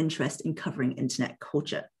much more interest in covering internet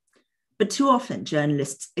culture. But too often,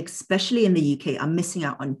 journalists, especially in the UK, are missing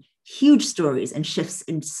out on huge stories and shifts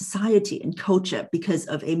in society and culture because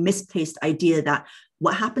of a misplaced idea that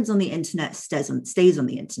what happens on the internet stays on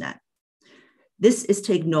the internet. This is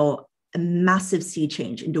to ignore a massive sea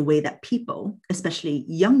change in the way that people, especially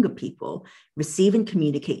younger people, receive and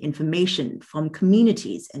communicate information from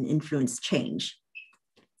communities and influence change.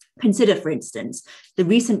 Consider, for instance, the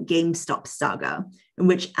recent GameStop saga, in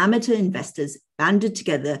which amateur investors banded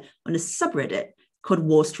together on a subreddit called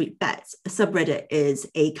Wall Street Bets. A subreddit is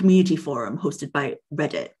a community forum hosted by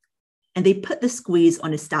Reddit. And they put the squeeze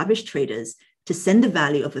on established traders to send the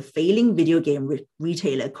value of a failing video game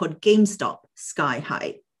retailer called GameStop sky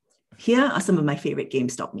high. Here are some of my favorite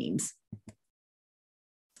GameStop memes.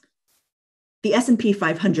 The S&P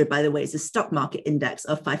 500, by the way, is a stock market index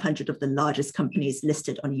of 500 of the largest companies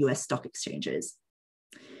listed on US stock exchanges.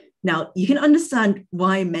 Now, you can understand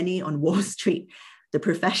why many on Wall Street, the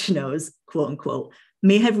professionals, quote unquote,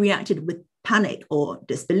 may have reacted with panic or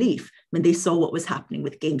disbelief when they saw what was happening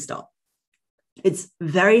with GameStop. It's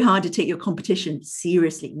very hard to take your competition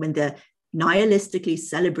seriously when they're nihilistically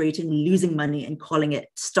celebrating losing money and calling it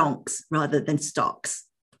stonks rather than stocks.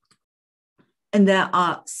 And there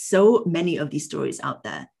are so many of these stories out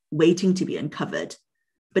there waiting to be uncovered.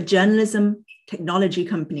 But journalism, technology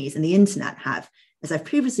companies, and the internet have, as I've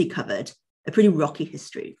previously covered, a pretty rocky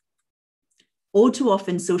history. All too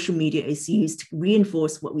often, social media is used to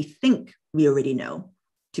reinforce what we think we already know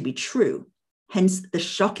to be true, hence the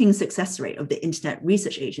shocking success rate of the Internet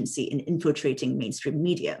Research Agency in infiltrating mainstream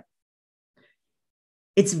media.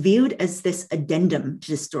 It's viewed as this addendum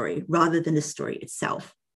to the story rather than the story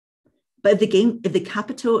itself. But if the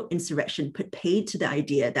Capitol insurrection put paid to the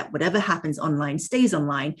idea that whatever happens online stays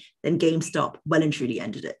online, then GameStop well and truly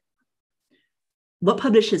ended it. What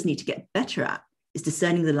publishers need to get better at is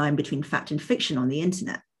discerning the line between fact and fiction on the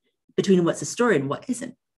internet, between what's a story and what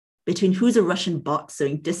isn't, between who's a Russian bot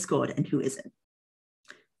sowing discord and who isn't.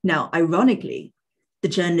 Now, ironically, the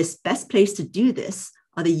journalists best placed to do this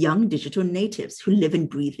are the young digital natives who live and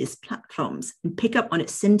breathe these platforms and pick up on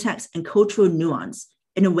its syntax and cultural nuance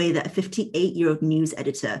in a way that a 58-year-old news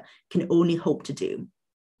editor can only hope to do.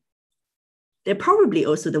 They're probably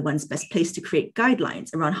also the ones best placed to create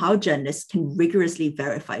guidelines around how journalists can rigorously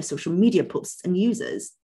verify social media posts and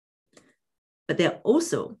users. But they're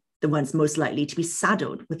also the ones most likely to be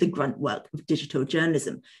saddled with the grunt work of digital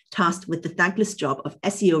journalism, tasked with the thankless job of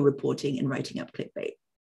SEO reporting and writing up clickbait.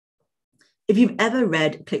 If you've ever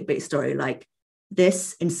read a clickbait story like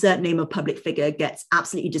this insert name of public figure gets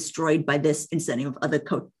absolutely destroyed by this insert name of other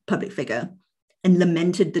public figure, and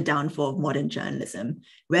lamented the downfall of modern journalism,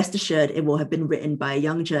 rest assured it will have been written by a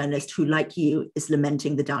young journalist who, like you, is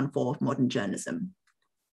lamenting the downfall of modern journalism.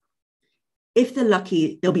 If they're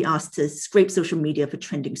lucky, they'll be asked to scrape social media for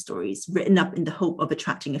trending stories, written up in the hope of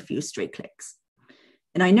attracting a few stray clicks.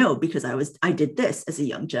 And I know because I did this as a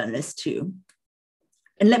young journalist too.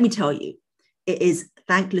 And let me tell you, it is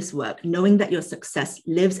thankless work knowing that your success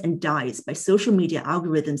lives and dies by social media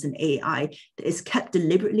algorithms and AI that is kept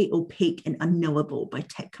deliberately opaque and unknowable by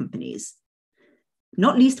tech companies.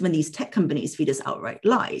 Not least when these tech companies feed us outright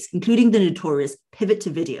lies, including the notorious pivot to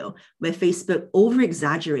video, where Facebook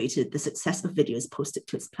over-exaggerated the success of videos posted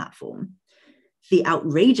to its platform. The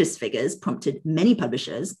outrageous figures prompted many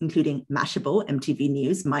publishers, including Mashable, MTV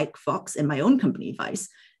News, Mike, Fox, and my own company, Vice,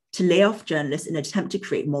 to lay off journalists in an attempt to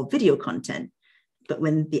create more video content. But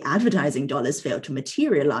when the advertising dollars failed to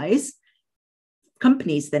materialize,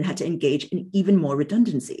 companies then had to engage in even more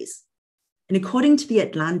redundancies. And according to The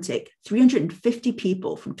Atlantic, 350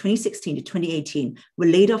 people from 2016 to 2018 were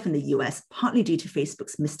laid off in the US, partly due to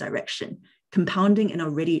Facebook's misdirection, compounding an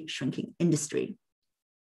already shrinking industry.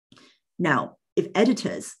 Now, if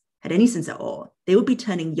editors had any sense at all, they would be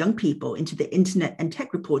turning young people into the internet and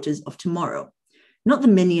tech reporters of tomorrow, not the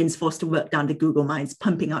minions forced to work down the Google mines,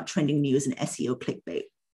 pumping out trending news and SEO clickbait.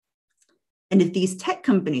 And if these tech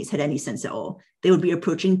companies had any sense at all, they would be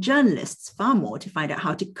approaching journalists far more to find out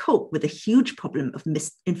how to cope with a huge problem of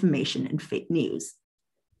misinformation and fake news.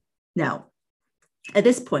 Now, at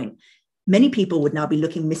this point, many people would now be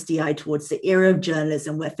looking misty-eyed towards the era of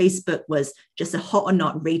journalism where Facebook was just a hot or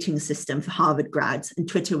not rating system for Harvard grads and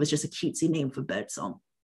Twitter was just a cutesy name for birdsong.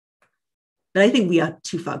 But I think we are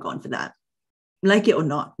too far gone for that. Like it or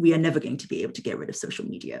not, we are never going to be able to get rid of social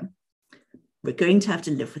media. We're going to have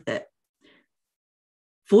to live with it.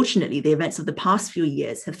 Fortunately, the events of the past few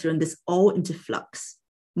years have thrown this all into flux.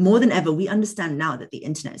 More than ever, we understand now that the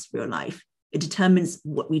internet is real life. It determines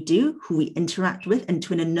what we do, who we interact with, and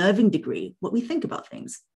to an unnerving degree, what we think about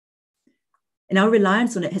things. And our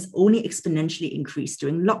reliance on it has only exponentially increased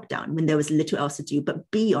during lockdown when there was little else to do but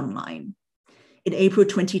be online. In April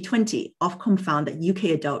 2020, Ofcom found that UK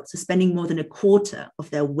adults are spending more than a quarter of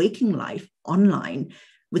their waking life online,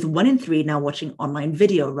 with 1 in 3 now watching online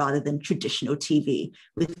video rather than traditional TV,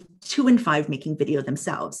 with 2 in 5 making video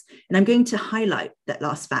themselves. And I'm going to highlight that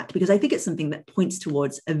last fact because I think it's something that points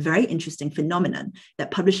towards a very interesting phenomenon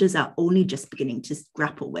that publishers are only just beginning to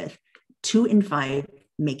grapple with: 2 in 5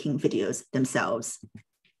 making videos themselves.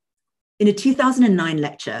 In a 2009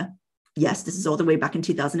 lecture, yes, this is all the way back in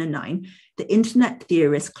 2009, the internet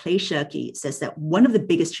theorist Clay Shirky says that one of the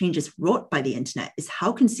biggest changes wrought by the internet is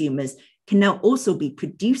how consumers can now also be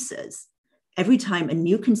producers. Every time a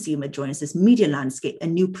new consumer joins this media landscape, a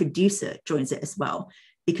new producer joins it as well,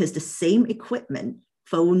 because the same equipment,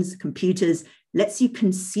 phones, computers, lets you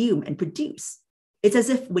consume and produce. It's as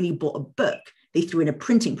if when you bought a book, they threw in a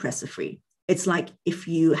printing press for free. It's like if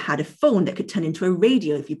you had a phone that could turn into a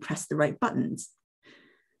radio if you pressed the right buttons.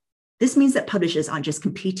 This means that publishers aren't just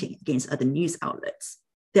competing against other news outlets.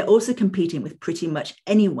 They're also competing with pretty much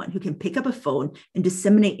anyone who can pick up a phone and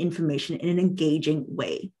disseminate information in an engaging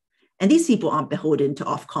way. And these people aren't beholden to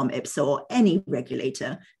Ofcom, IPSO, or any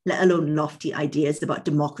regulator, let alone lofty ideas about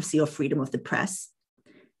democracy or freedom of the press.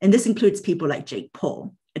 And this includes people like Jake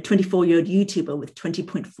Paul, a 24-year-old YouTuber with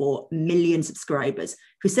 20.4 million subscribers,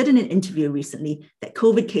 who said in an interview recently that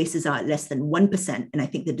COVID cases are at less than 1%, and I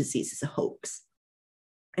think the disease is a hoax.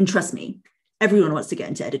 And trust me, everyone wants to get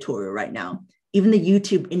into editorial right now. Even the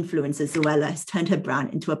YouTube influencer Zoella has turned her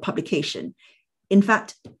brand into a publication. In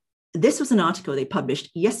fact, this was an article they published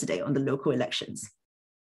yesterday on the local elections.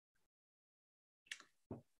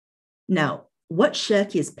 Now, what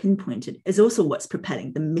Shirky has pinpointed is also what's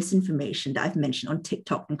propelling the misinformation that I've mentioned on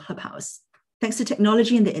TikTok and Clubhouse. Thanks to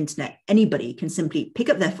technology and the internet, anybody can simply pick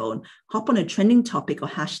up their phone, hop on a trending topic or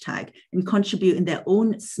hashtag, and contribute in their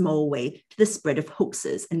own small way to the spread of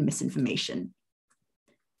hoaxes and misinformation.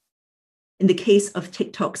 In the case of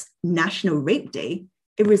TikTok's National Rape Day,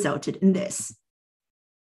 it resulted in this.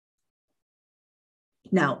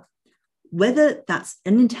 Now, whether that's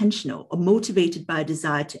unintentional or motivated by a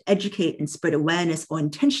desire to educate and spread awareness, or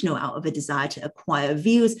intentional out of a desire to acquire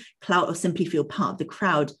views, clout, or simply feel part of the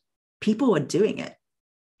crowd, people are doing it.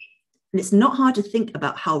 And it's not hard to think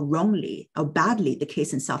about how wrongly or badly the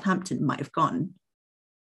case in Southampton might have gone.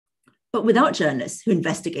 But without journalists who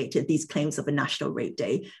investigated these claims of a National Rape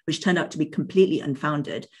Day, which turned out to be completely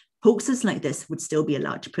unfounded, hoaxes like this would still be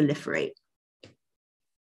allowed to proliferate.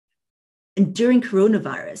 And during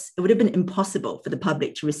coronavirus, it would have been impossible for the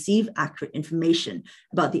public to receive accurate information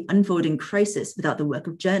about the unfolding crisis without the work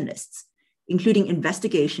of journalists, including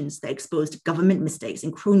investigations that exposed government mistakes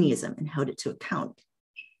and cronyism and held it to account.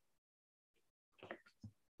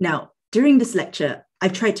 Now, during this lecture,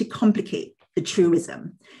 I've tried to complicate the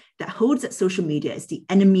truism that holds that social media is the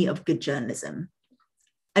enemy of good journalism.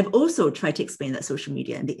 I've also tried to explain that social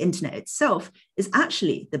media and the internet itself is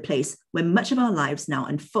actually the place where much of our lives now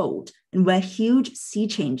unfold and where huge sea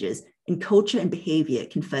changes in culture and behavior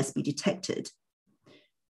can first be detected.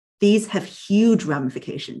 These have huge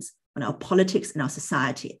ramifications on our politics and our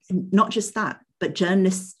society, and not just that, but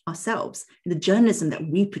journalists ourselves and the journalism that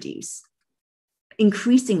we produce.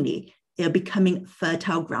 Increasingly, they are becoming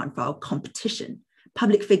fertile ground for our competition,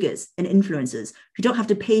 public figures and influencers who don't have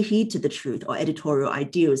to pay heed to the truth or editorial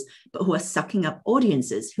ideals, but who are sucking up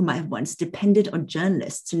audiences who might have once depended on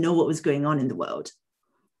journalists to know what was going on in the world.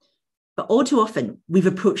 But all too often, we've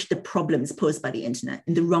approached the problems posed by the internet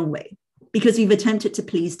in the wrong way, because we've attempted to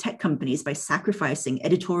please tech companies by sacrificing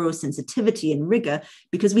editorial sensitivity and rigor,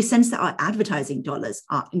 because we sense that our advertising dollars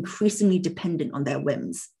are increasingly dependent on their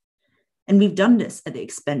whims. And we've done this at the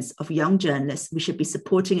expense of young journalists we should be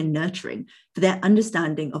supporting and nurturing for their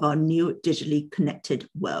understanding of our new digitally connected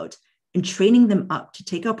world and training them up to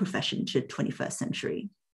take our profession to the 21st century.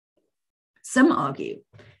 Some argue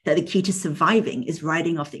that the key to surviving is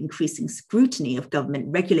riding off the increasing scrutiny of government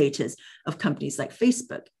regulators of companies like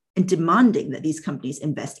Facebook and demanding that these companies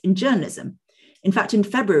invest in journalism. In fact, in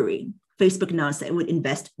February, Facebook announced that it would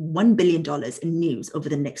invest $1 billion in news over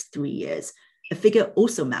the next 3 years, a figure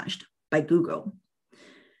also matched by Google.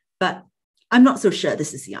 But I'm not so sure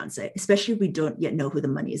this is the answer, especially if we don't yet know who the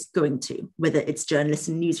money is going to, whether it's journalists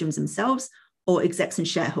and newsrooms themselves or execs and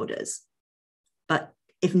shareholders. But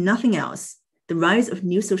if nothing else, the rise of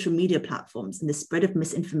new social media platforms and the spread of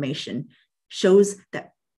misinformation shows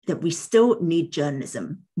that we still need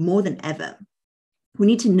journalism more than ever. We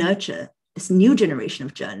need to nurture this new generation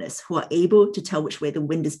of journalists who are able to tell which way the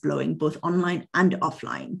wind is blowing, both online and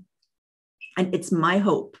offline. And it's my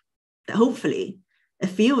hope that hopefully a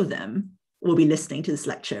few of them will be listening to this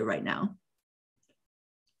lecture right now.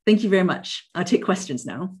 Thank you very much. I'll take questions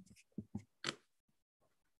now.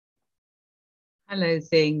 Hello,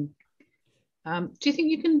 Zing. Do you think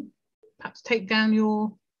you can perhaps take down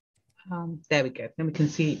your, there we go, then we can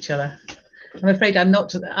see each other. I'm afraid I'm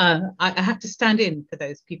not, I have to stand in for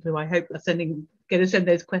those people who I hope are going to send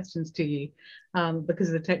those questions to you because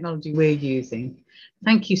of the technology we're using.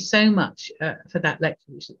 Thank you so much for that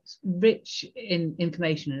lecture, which is rich in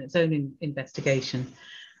information and its own investigation.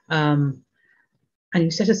 And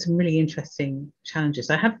you set us some really interesting challenges.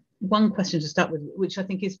 I have one question to start with, which I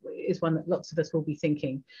think is one that lots of us will be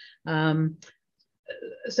thinking.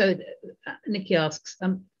 So Nikki asks,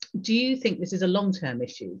 do you think this is a long-term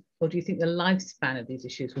issue, or do you think the lifespan of these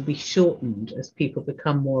issues will be shortened as people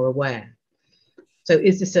become more aware? So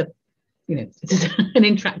is this is this an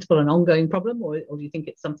intractable and ongoing problem, or do you think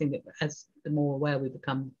it's something that as the more aware we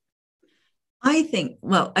become? I think,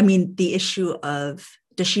 well, I mean, the issue of,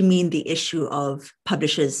 does she mean the issue of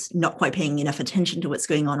publishers not quite paying enough attention to what's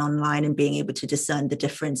going on online and being able to discern the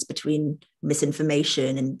difference between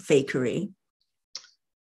misinformation and fakery?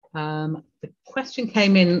 The question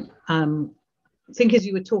came in, I think as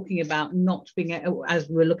you were talking about not being, as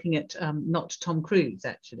we were looking at not Tom Cruise,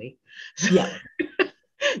 actually. Yeah.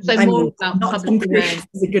 So I more about not Tom Cruise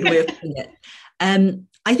is a good way of putting it.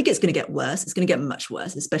 I think it's going to get worse. It's going to get much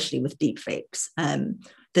worse, especially with deepfakes.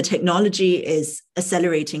 The technology is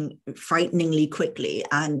accelerating frighteningly quickly.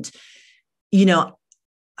 And,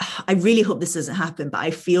 I really hope this doesn't happen, but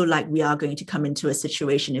I feel like we are going to come into a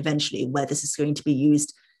situation eventually where this is going to be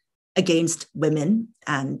used against women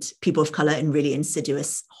and people of color in really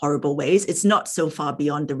insidious, horrible ways. It's not so far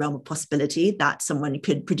beyond the realm of possibility that someone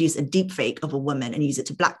could produce a deep fake of a woman and use it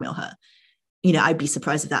to blackmail her. You know, I'd be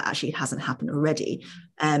surprised if that actually hasn't happened already.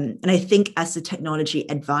 And I think as the technology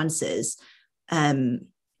advances,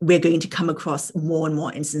 we're going to come across more and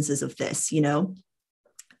more instances of this. You know,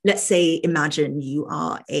 let's say, imagine you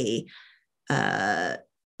are a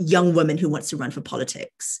young woman who wants to run for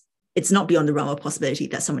politics. It's not beyond the realm of possibility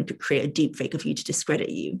that someone could create a deep fake of you to discredit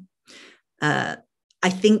you. I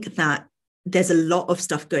think that there's a lot of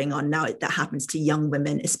stuff going on now that happens to young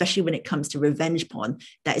women, especially when it comes to revenge porn,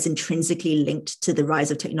 that is intrinsically linked to the rise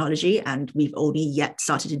of technology. And we've only yet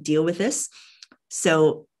started to deal with this.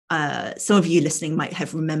 So some of you listening might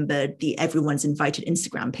have remembered the Everyone's Invited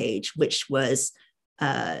Instagram page, which was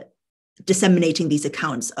disseminating these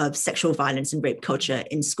accounts of sexual violence and rape culture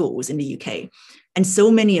in schools in the UK. And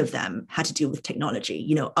so many of them had to do with technology,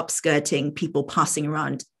 you know, upskirting, people passing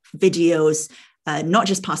around videos, not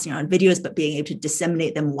just passing around videos, but being able to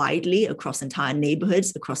disseminate them widely across entire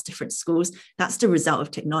neighborhoods, across different schools. That's the result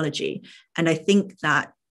of technology. And I think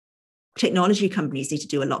that technology companies need to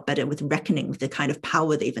do a lot better with reckoning with the kind of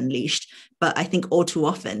power they've unleashed. But I think all too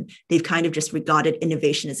often, they've kind of just regarded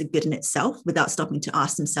innovation as a good in itself without stopping to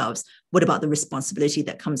ask themselves, what about the responsibility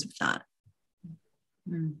that comes with that?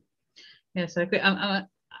 Yes, I agree. I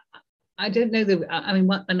don't know that. I mean,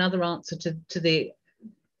 what another answer to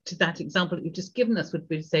that example that you've just given us would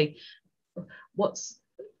be to say,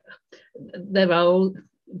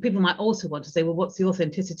 people might also want to say, well, what's the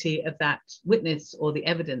authenticity of that witness or the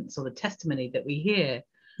evidence or the testimony that we hear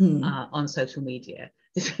on social media?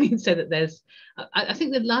 So that there's, I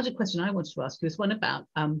think the larger question I wanted to ask you is one about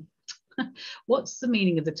what's the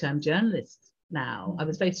meaning of the term journalist now? I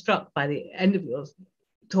was very struck by the end of your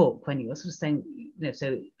talk when you were sort of saying, you know,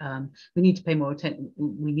 so we need to pay more attention,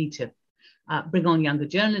 we need to bring on younger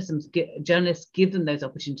journalists, give them those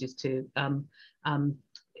opportunities to,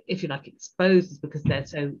 if you like, expose, because they're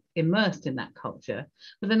so immersed in that culture.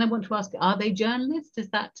 But then I want to ask, are they journalists? Is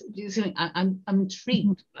that, do you see, I'm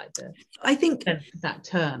intrigued by that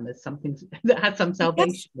term as something that has some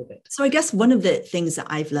salvation with it. So I guess one of the things that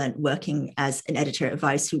I've learned working as an editor at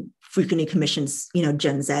Vice, who frequently commissions, you know,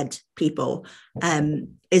 Gen Z people,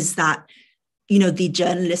 is that, you know, the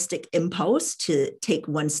journalistic impulse to take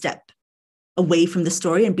one step away from the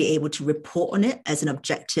story and be able to report on it as an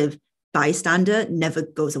objective bystander never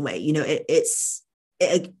goes away. You know, it's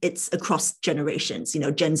across generations. You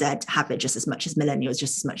know, Gen Z have it just as much as millennials,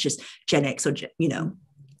 just as much as Gen X, or, you know,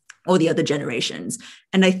 all the other generations.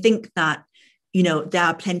 And I think that, you know, there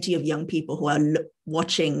are plenty of young people who are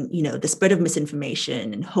watching, you know, the spread of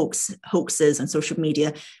misinformation and hoaxes on social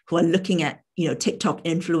media, who are looking at, you know, TikTok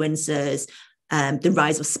influencers, the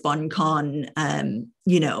rise of SponCon,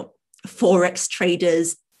 you know, Forex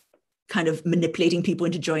traders kind of manipulating people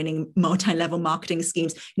into joining multi-level marketing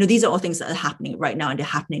schemes. You know, these are all things that are happening right now, and they're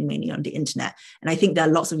happening mainly on the internet. And I think there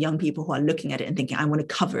are lots of young people who are looking at it and thinking, I want to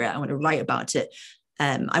cover it, I want to write about it.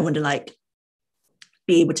 I want to like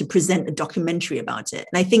be able to present a documentary about it.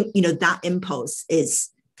 And I think, you know, that impulse is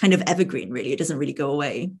kind of evergreen, really. It doesn't really go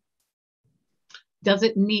away. Does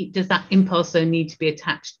that impulse though need to be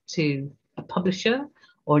attached to a publisher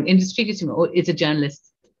or an industry, or is a journalist,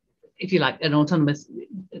 if you like, an autonomous,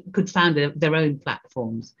 could found their own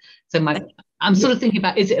platforms? So I'm sort of thinking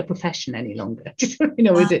about, is it a profession any longer? You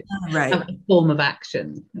know, is it a form of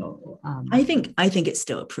action? I think it's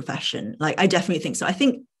still a profession. Like, I definitely think so. I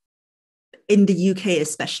think in the UK,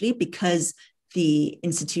 especially because the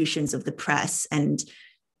institutions of the press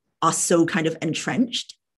are so kind of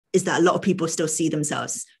entrenched, is that a lot of people still see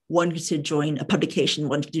themselves wanting to join a publication,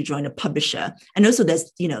 wanting to join a publisher. And also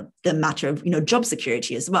there's, you know, the matter of, you know, job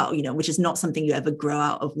security as well, you know, which is not something you ever grow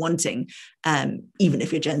out of wanting, even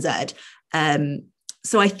if you're Gen Z.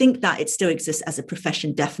 So I think that it still exists as a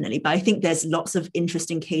profession, definitely. But I think there's lots of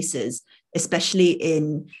interesting cases, especially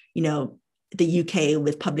in, you know, the UK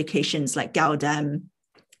with publications like Galdem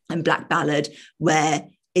and Black Ballad, where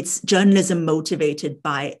it's journalism motivated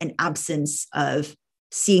by an absence of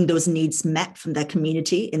seeing those needs met from their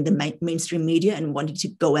community in the mainstream media and wanting to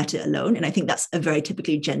go at it alone. And I think that's a very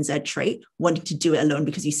typically Gen Z trait, wanting to do it alone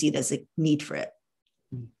because you see there's a need for it.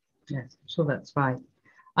 Yes, I'm sure that's right.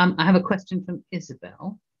 I have a question from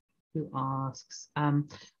Isabel, who asks,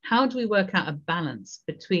 how do we work out a balance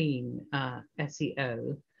between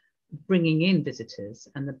SEO, bringing in visitors,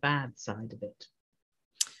 and the bad side of it?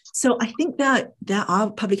 So I think that there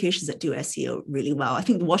are publications that do SEO really well. I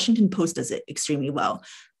think the Washington Post does it extremely well.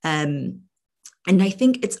 And I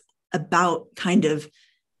think it's about kind of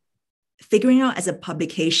figuring out as a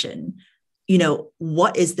publication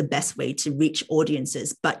what is the best way to reach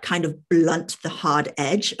audiences, but kind of blunt the hard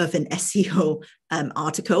edge of an SEO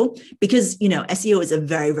article, because, SEO is a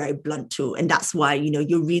very, very blunt tool. And that's why,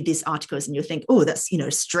 you'll read these articles and you'll think, oh, that's,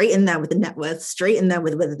 straight in there with the net worth, straight in there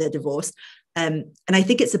with whether they're divorced. And I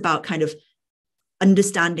think it's about kind of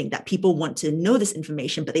understanding that people want to know this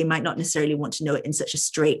information, but they might not necessarily want to know it in such a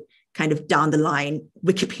straight kind of down the line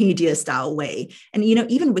Wikipedia style way. And,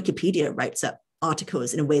 even Wikipedia writes up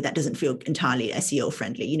articles in a way that doesn't feel entirely SEO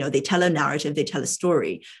friendly. They tell a narrative, they tell a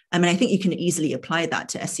story. I mean, I think you can easily apply that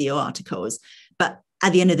to SEO articles, but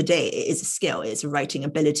at the end of the day, it is a skill, it's a writing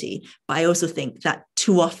ability. But I also think that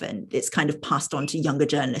too often it's kind of passed on to younger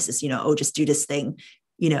journalists as, just do this thing,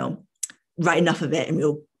 write enough of it and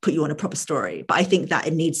we'll put you on a proper story. But I think that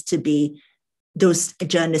it needs to be, those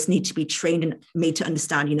journalists need to be trained and made to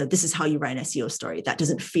understand, this is how you write an SEO story. That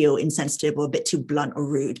doesn't feel insensitive or a bit too blunt or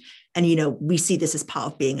rude. And, we see this as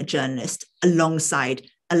part of being a journalist alongside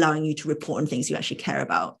allowing you to report on things you actually care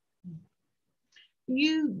about.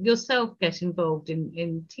 You yourself get involved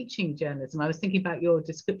in teaching journalism. I was thinking about your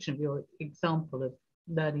description of your example of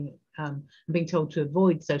learning and being told to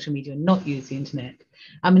avoid social media and not use the internet.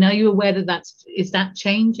 I mean, are you aware that is that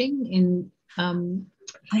changing in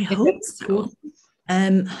I hope so.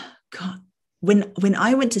 God, when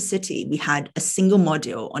I went to City, we had a single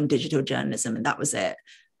module on digital journalism, and that was it.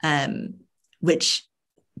 Which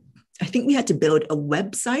I think we had to build a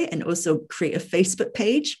website and also create a Facebook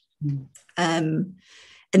page. And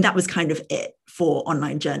that was kind of it for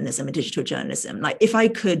online journalism and digital journalism. Like, if I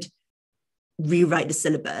could rewrite the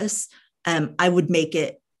syllabus, I would make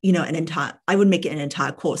it, an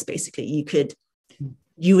entire course. Basically,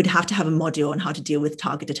 you would have to have a module on how to deal with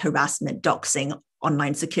targeted harassment, doxing,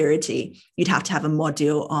 online security. You'd have to have a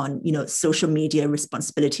module on, social media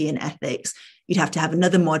responsibility and ethics. You'd have to have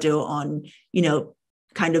another module on,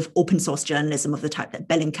 kind of open source journalism of the type that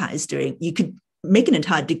Bellingcat is doing. You could make an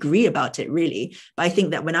entire degree about it, really. But I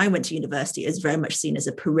think that when I went to university, it's very much seen as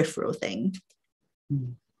a peripheral thing.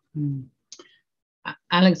 Mm-hmm.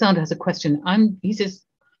 Alexander has a question. He says,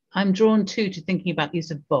 I'm drawn to thinking about the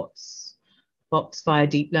use of bots. Bots via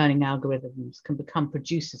deep learning algorithms can become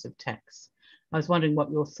producers of text. I was wondering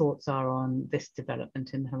what your thoughts are on this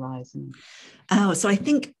development in the horizon. Oh, so I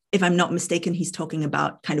think, if I'm not mistaken, he's talking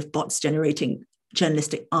about kind of bots generating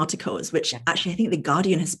journalistic articles, which actually I think The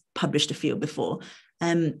Guardian has published a few before.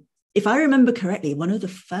 If I remember correctly, one of the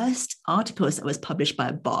first articles that was published by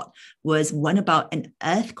a bot was one about an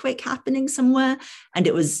earthquake happening somewhere. And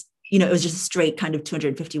it was, it was just a straight kind of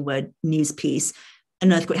 250-word news piece.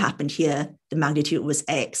 An earthquake happened here, the magnitude was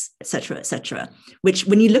X, et cetera, which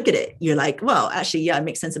when you look at it, you're like, well, actually, yeah, it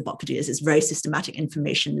makes sense a bot could do this. It's very systematic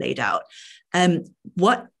information laid out.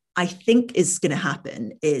 What I think is going to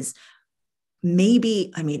happen is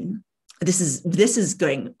maybe, I mean, this is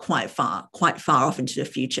going quite far off into the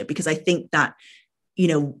future, because I think that,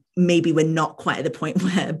 maybe we're not quite at the point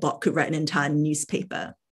where a bot could write an entire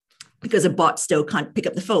newspaper, because a bot still can't pick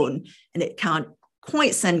up the phone and it can't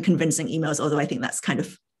quite send convincing emails, although I think that's kind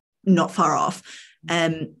of not far off.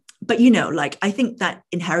 But, I think that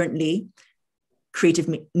inherently creative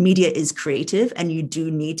media is creative, and you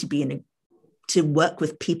do need to be to work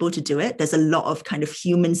with people to do it. There's a lot of kind of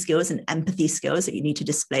human skills and empathy skills that you need to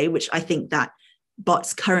display, which I think that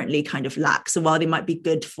bots currently kind of lack. So while they might be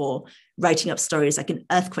good for writing up stories like an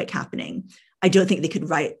earthquake happening, I don't think they could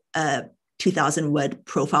write a 2,000-word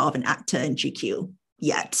profile of an actor in GQ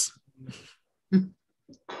yet.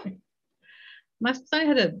 I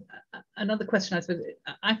had another question.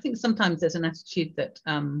 I think sometimes there's an attitude that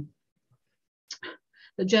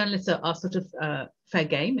the journalists are sort of fair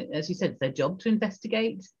game. As you said, it's their job to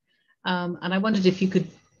investigate. And I wondered if you could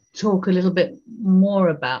talk a little bit more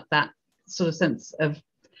about that sort of sense of,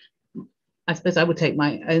 I suppose I would take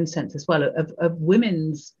my own sense as well, of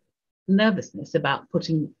women's nervousness about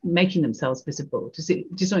making themselves visible,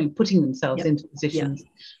 putting themselves into positions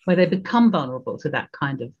where they become vulnerable to that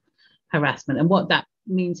kind of harassment, and what that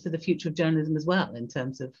means for the future of journalism as well, in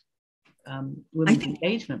terms of women's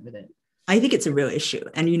engagement with it. I think it's a real issue.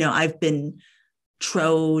 And, I've been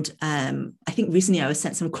trolled. I think recently I was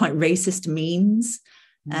sent some quite racist memes,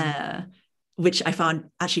 which I found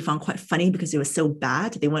quite funny because they were so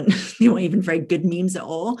bad. They weren't even very good memes at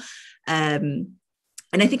all. And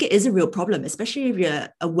I think it is a real problem, especially if you're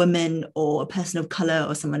a woman or a person of color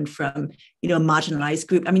or someone from, a marginalized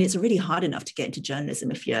group. I mean, it's really hard enough to get into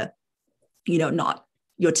journalism if you're, not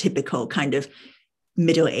your typical kind of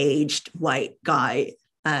middle-aged white guy.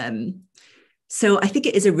 So I think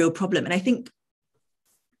it is a real problem. And I think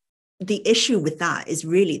the issue with that is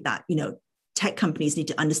really that, tech companies need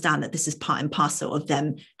to understand that this is part and parcel of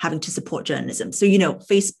them having to support journalism. So, you know,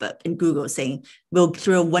 Facebook and Google saying, we'll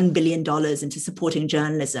throw $1 billion into supporting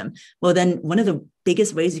journalism. Well, then one of the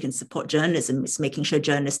biggest ways you can support journalism is making sure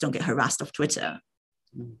journalists don't get harassed off Twitter.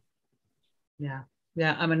 Yeah.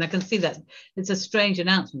 Yeah, I mean, I can see that it's a strange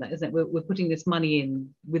announcement, that, isn't it? We're putting this money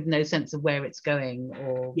in with no sense of where it's going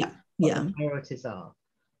or what the priorities are.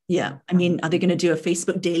 Yeah, I mean, are they going to do a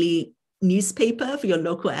Facebook daily newspaper for your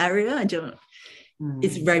local area? I don't.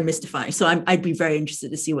 It's very mystifying. So I'd be very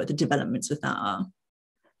interested to see what the developments with that are.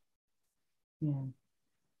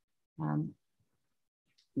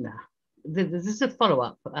 Yeah. This is a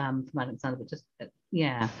follow-up from Alexander, but just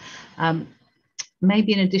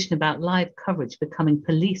maybe an addition about live coverage becoming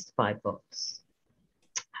policed by bots.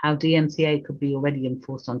 How DMCA could be already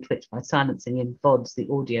enforced on Twitch by silencing in VODs the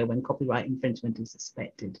audio when copyright infringement is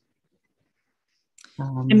suspected.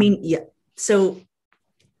 I mean, yeah. So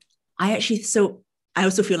I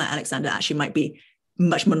also feel like Alexander actually might be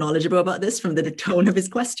much more knowledgeable about this from the tone of his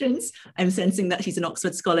questions. I'm sensing that he's an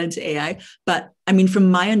Oxford scholar into AI. But I mean,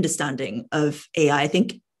 from my understanding of AI, I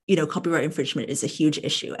think, you know, copyright infringement is a huge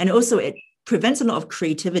issue. And also it prevents a lot of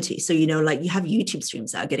creativity. So, you know, like you have YouTube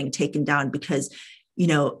streams that are getting taken down because, you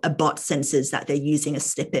know, a bot senses that they're using a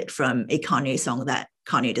snippet from a Kanye song that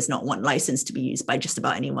Kanye does not want licensed to be used by just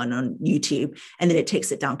about anyone on YouTube. And then it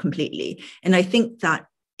takes it down completely. And I think that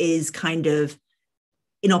is kind of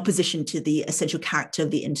in opposition to the essential character of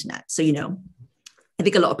the internet. So, you know, I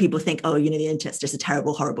think a lot of people think, oh, you know, the internet's just a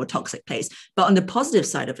terrible, horrible, toxic place. But on the positive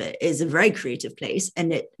side of it is a very creative place.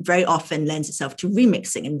 And it very often lends itself to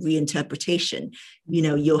remixing and reinterpretation. You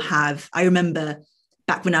know, I remember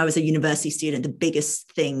back when I was a university student, the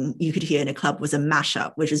biggest thing you could hear in a club was a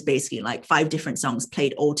mashup, which was basically like 5 different songs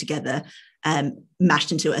played all together,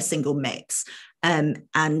 mashed into a single mix. And,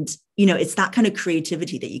 you know, it's that kind of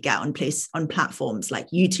creativity that you get on platforms like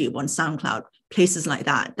YouTube, on SoundCloud, places like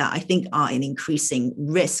that I think are an increasing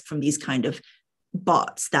risk from these kind of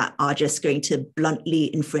bots that are just going to bluntly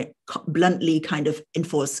kind of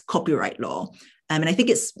enforce copyright law. And I think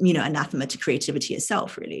it's, you know, anathema to creativity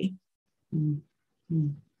itself, really. Mm-hmm.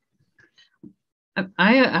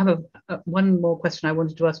 I have one more question I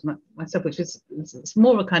wanted to ask myself, which is it's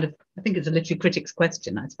more a kind of, I think it's a literary critic's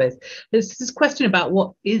question, I suppose. There's this question about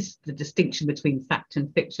what is the distinction between fact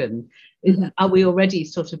and fiction. Are we already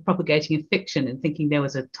sort of propagating a fiction and thinking there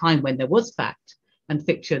was a time when there was fact and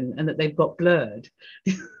fiction and that they've got blurred?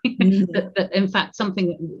 that in fact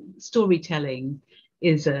storytelling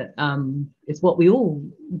is what we all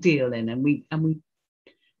deal in, and we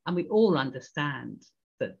all understand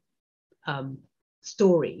that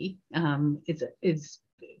story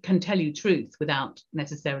can tell you truth without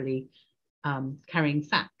necessarily carrying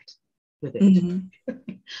fact with it.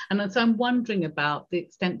 And so I'm wondering about the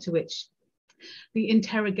extent to which the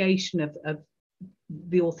interrogation of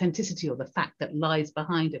the authenticity or the fact that lies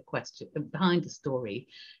behind a question, behind a story,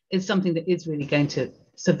 is something that is really going to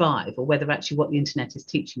survive, or whether actually what the internet is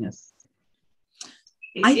teaching us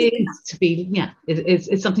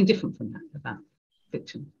is something different from that about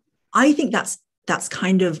fiction. I think that's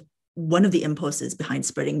kind of one of the impulses behind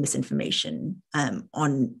spreading misinformation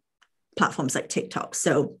on platforms like TikTok.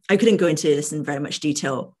 So I couldn't go into this in very much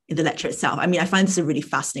detail in the lecture itself. I mean, I find this a really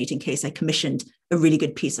fascinating case. I commissioned a really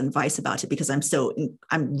good piece on Vice about it because I'm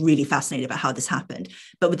really fascinated about how this happened.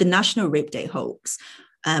 But with the National Rape Day hoax,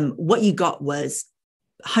 what you got was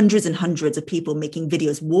hundreds and hundreds of people making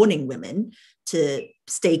videos warning women to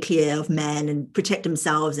stay clear of men and protect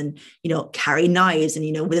themselves and, you know, carry knives. And,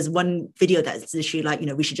 you know, there's one video that's literally like, you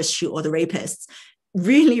know, we should just shoot all the rapists.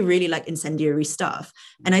 Really, really like incendiary stuff.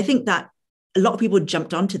 And I think that a lot of people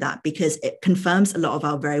jumped onto that because it confirms a lot of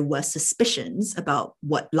our very worst suspicions about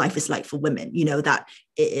what life is like for women, you know, that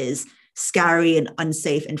it is scary and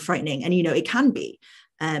unsafe and frightening. And, you know, it can be.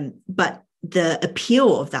 But the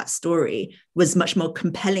appeal of that story was much more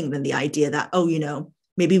compelling than the idea that, oh, you know,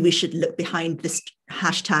 maybe we should look behind this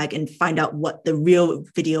hashtag and find out what the real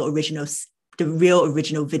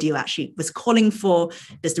original video actually was calling for.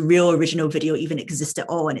 Does the real original video even exist at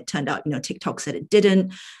all? And it turned out, you know, TikTok said it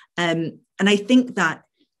didn't. And I think that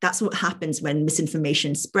that's what happens when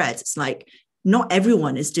misinformation spreads. It's like, not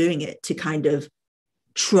everyone is doing it to kind of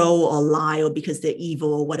troll or lie or because they're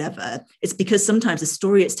evil or whatever. It's because sometimes the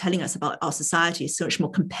story it's telling us about our society is so much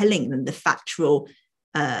more compelling than the factual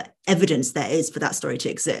evidence there is for that story to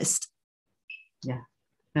exist.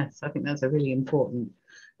 Yes, I think that's a really important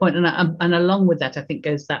point. And along with that, I think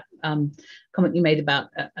goes that comment you made about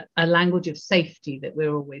a language of safety, that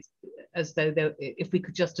we're always, as though if we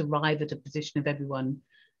could just arrive at a position of everyone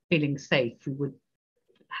feeling safe, we would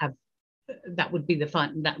have that would be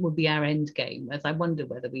that would be our end game. As I wonder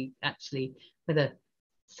whether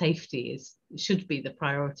safety should be the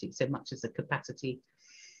priority so much as a capacity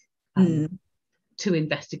to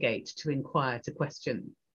investigate, to inquire, to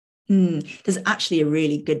question. There's actually a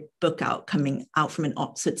really good book coming out from an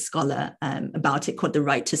Oxford scholar about it, called The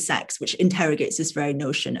Right to Sex, which interrogates this very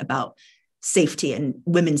notion about safety and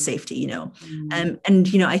women's safety, you know.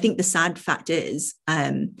 And, you know, I think the sad fact is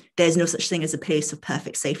there's no such thing as a place of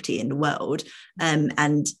perfect safety in the world.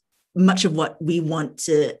 And much of what we want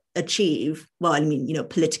to achieve, well, I mean, you know,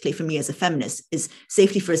 politically for me as a feminist, is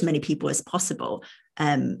safety for as many people as possible,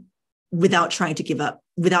 without trying to give up,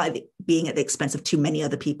 without it being at the expense of too many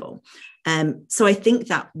other people. So I think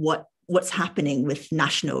that what's happening with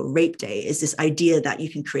National Rape Day is this idea that you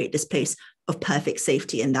can create this place of perfect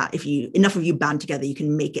safety, and that if enough of you band together, you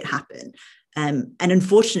can make it happen. And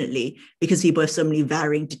unfortunately, because people have so many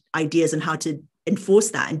varying ideas on how to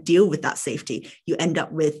enforce that and deal with that safety, you end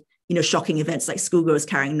up with, you know, shocking events like schoolgirls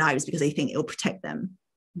carrying knives because they think it'll protect them.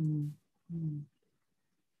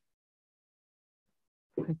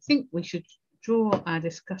 I think we should draw our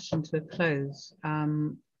discussion to a close.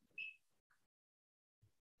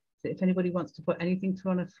 If anybody wants to put anything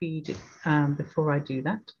through on a feed before I do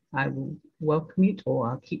that, I will welcome it,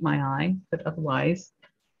 or I'll keep my eye. But otherwise,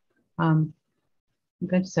 I'm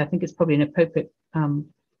going to say I think it's probably an appropriate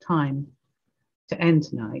time to end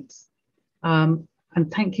tonight. And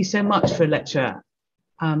thank you so much for a lecture,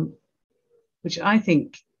 which I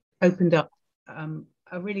think opened up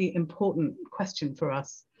a really important question for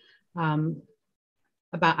us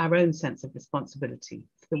about our own sense of responsibility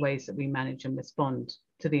for the ways that we manage and respond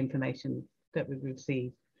to the information that we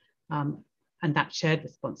receive, and that shared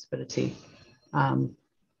responsibility when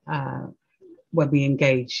we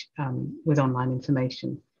engage with online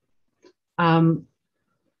information.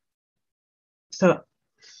 So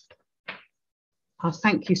I'll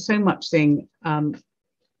thank you so much, Zing,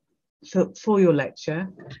 for your lecture,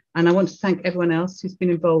 and I want to thank everyone else who's been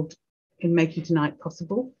involved in making tonight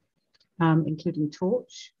possible, including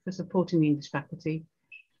Torch for supporting the English faculty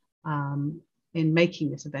in making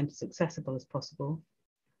this event as accessible as possible.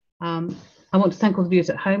 I want to thank all the viewers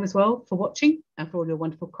at home as well for watching and for all your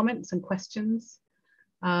wonderful comments and questions.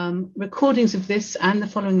 Recordings of this and the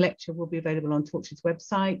following lecture will be available on Torch's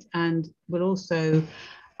website, and will also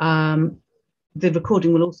the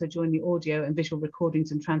recording will also join the audio and visual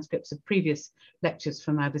recordings and transcripts of previous lectures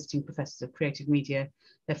from our Visiting Professors of Creative Media.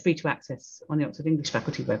 They're free to access on the Oxford English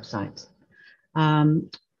Faculty website.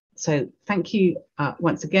 So thank you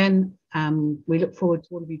once again. We look forward to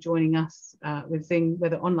all of you joining us with Zing,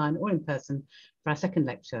 whether online or in person, for our second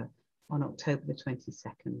lecture on October the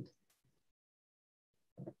 22nd.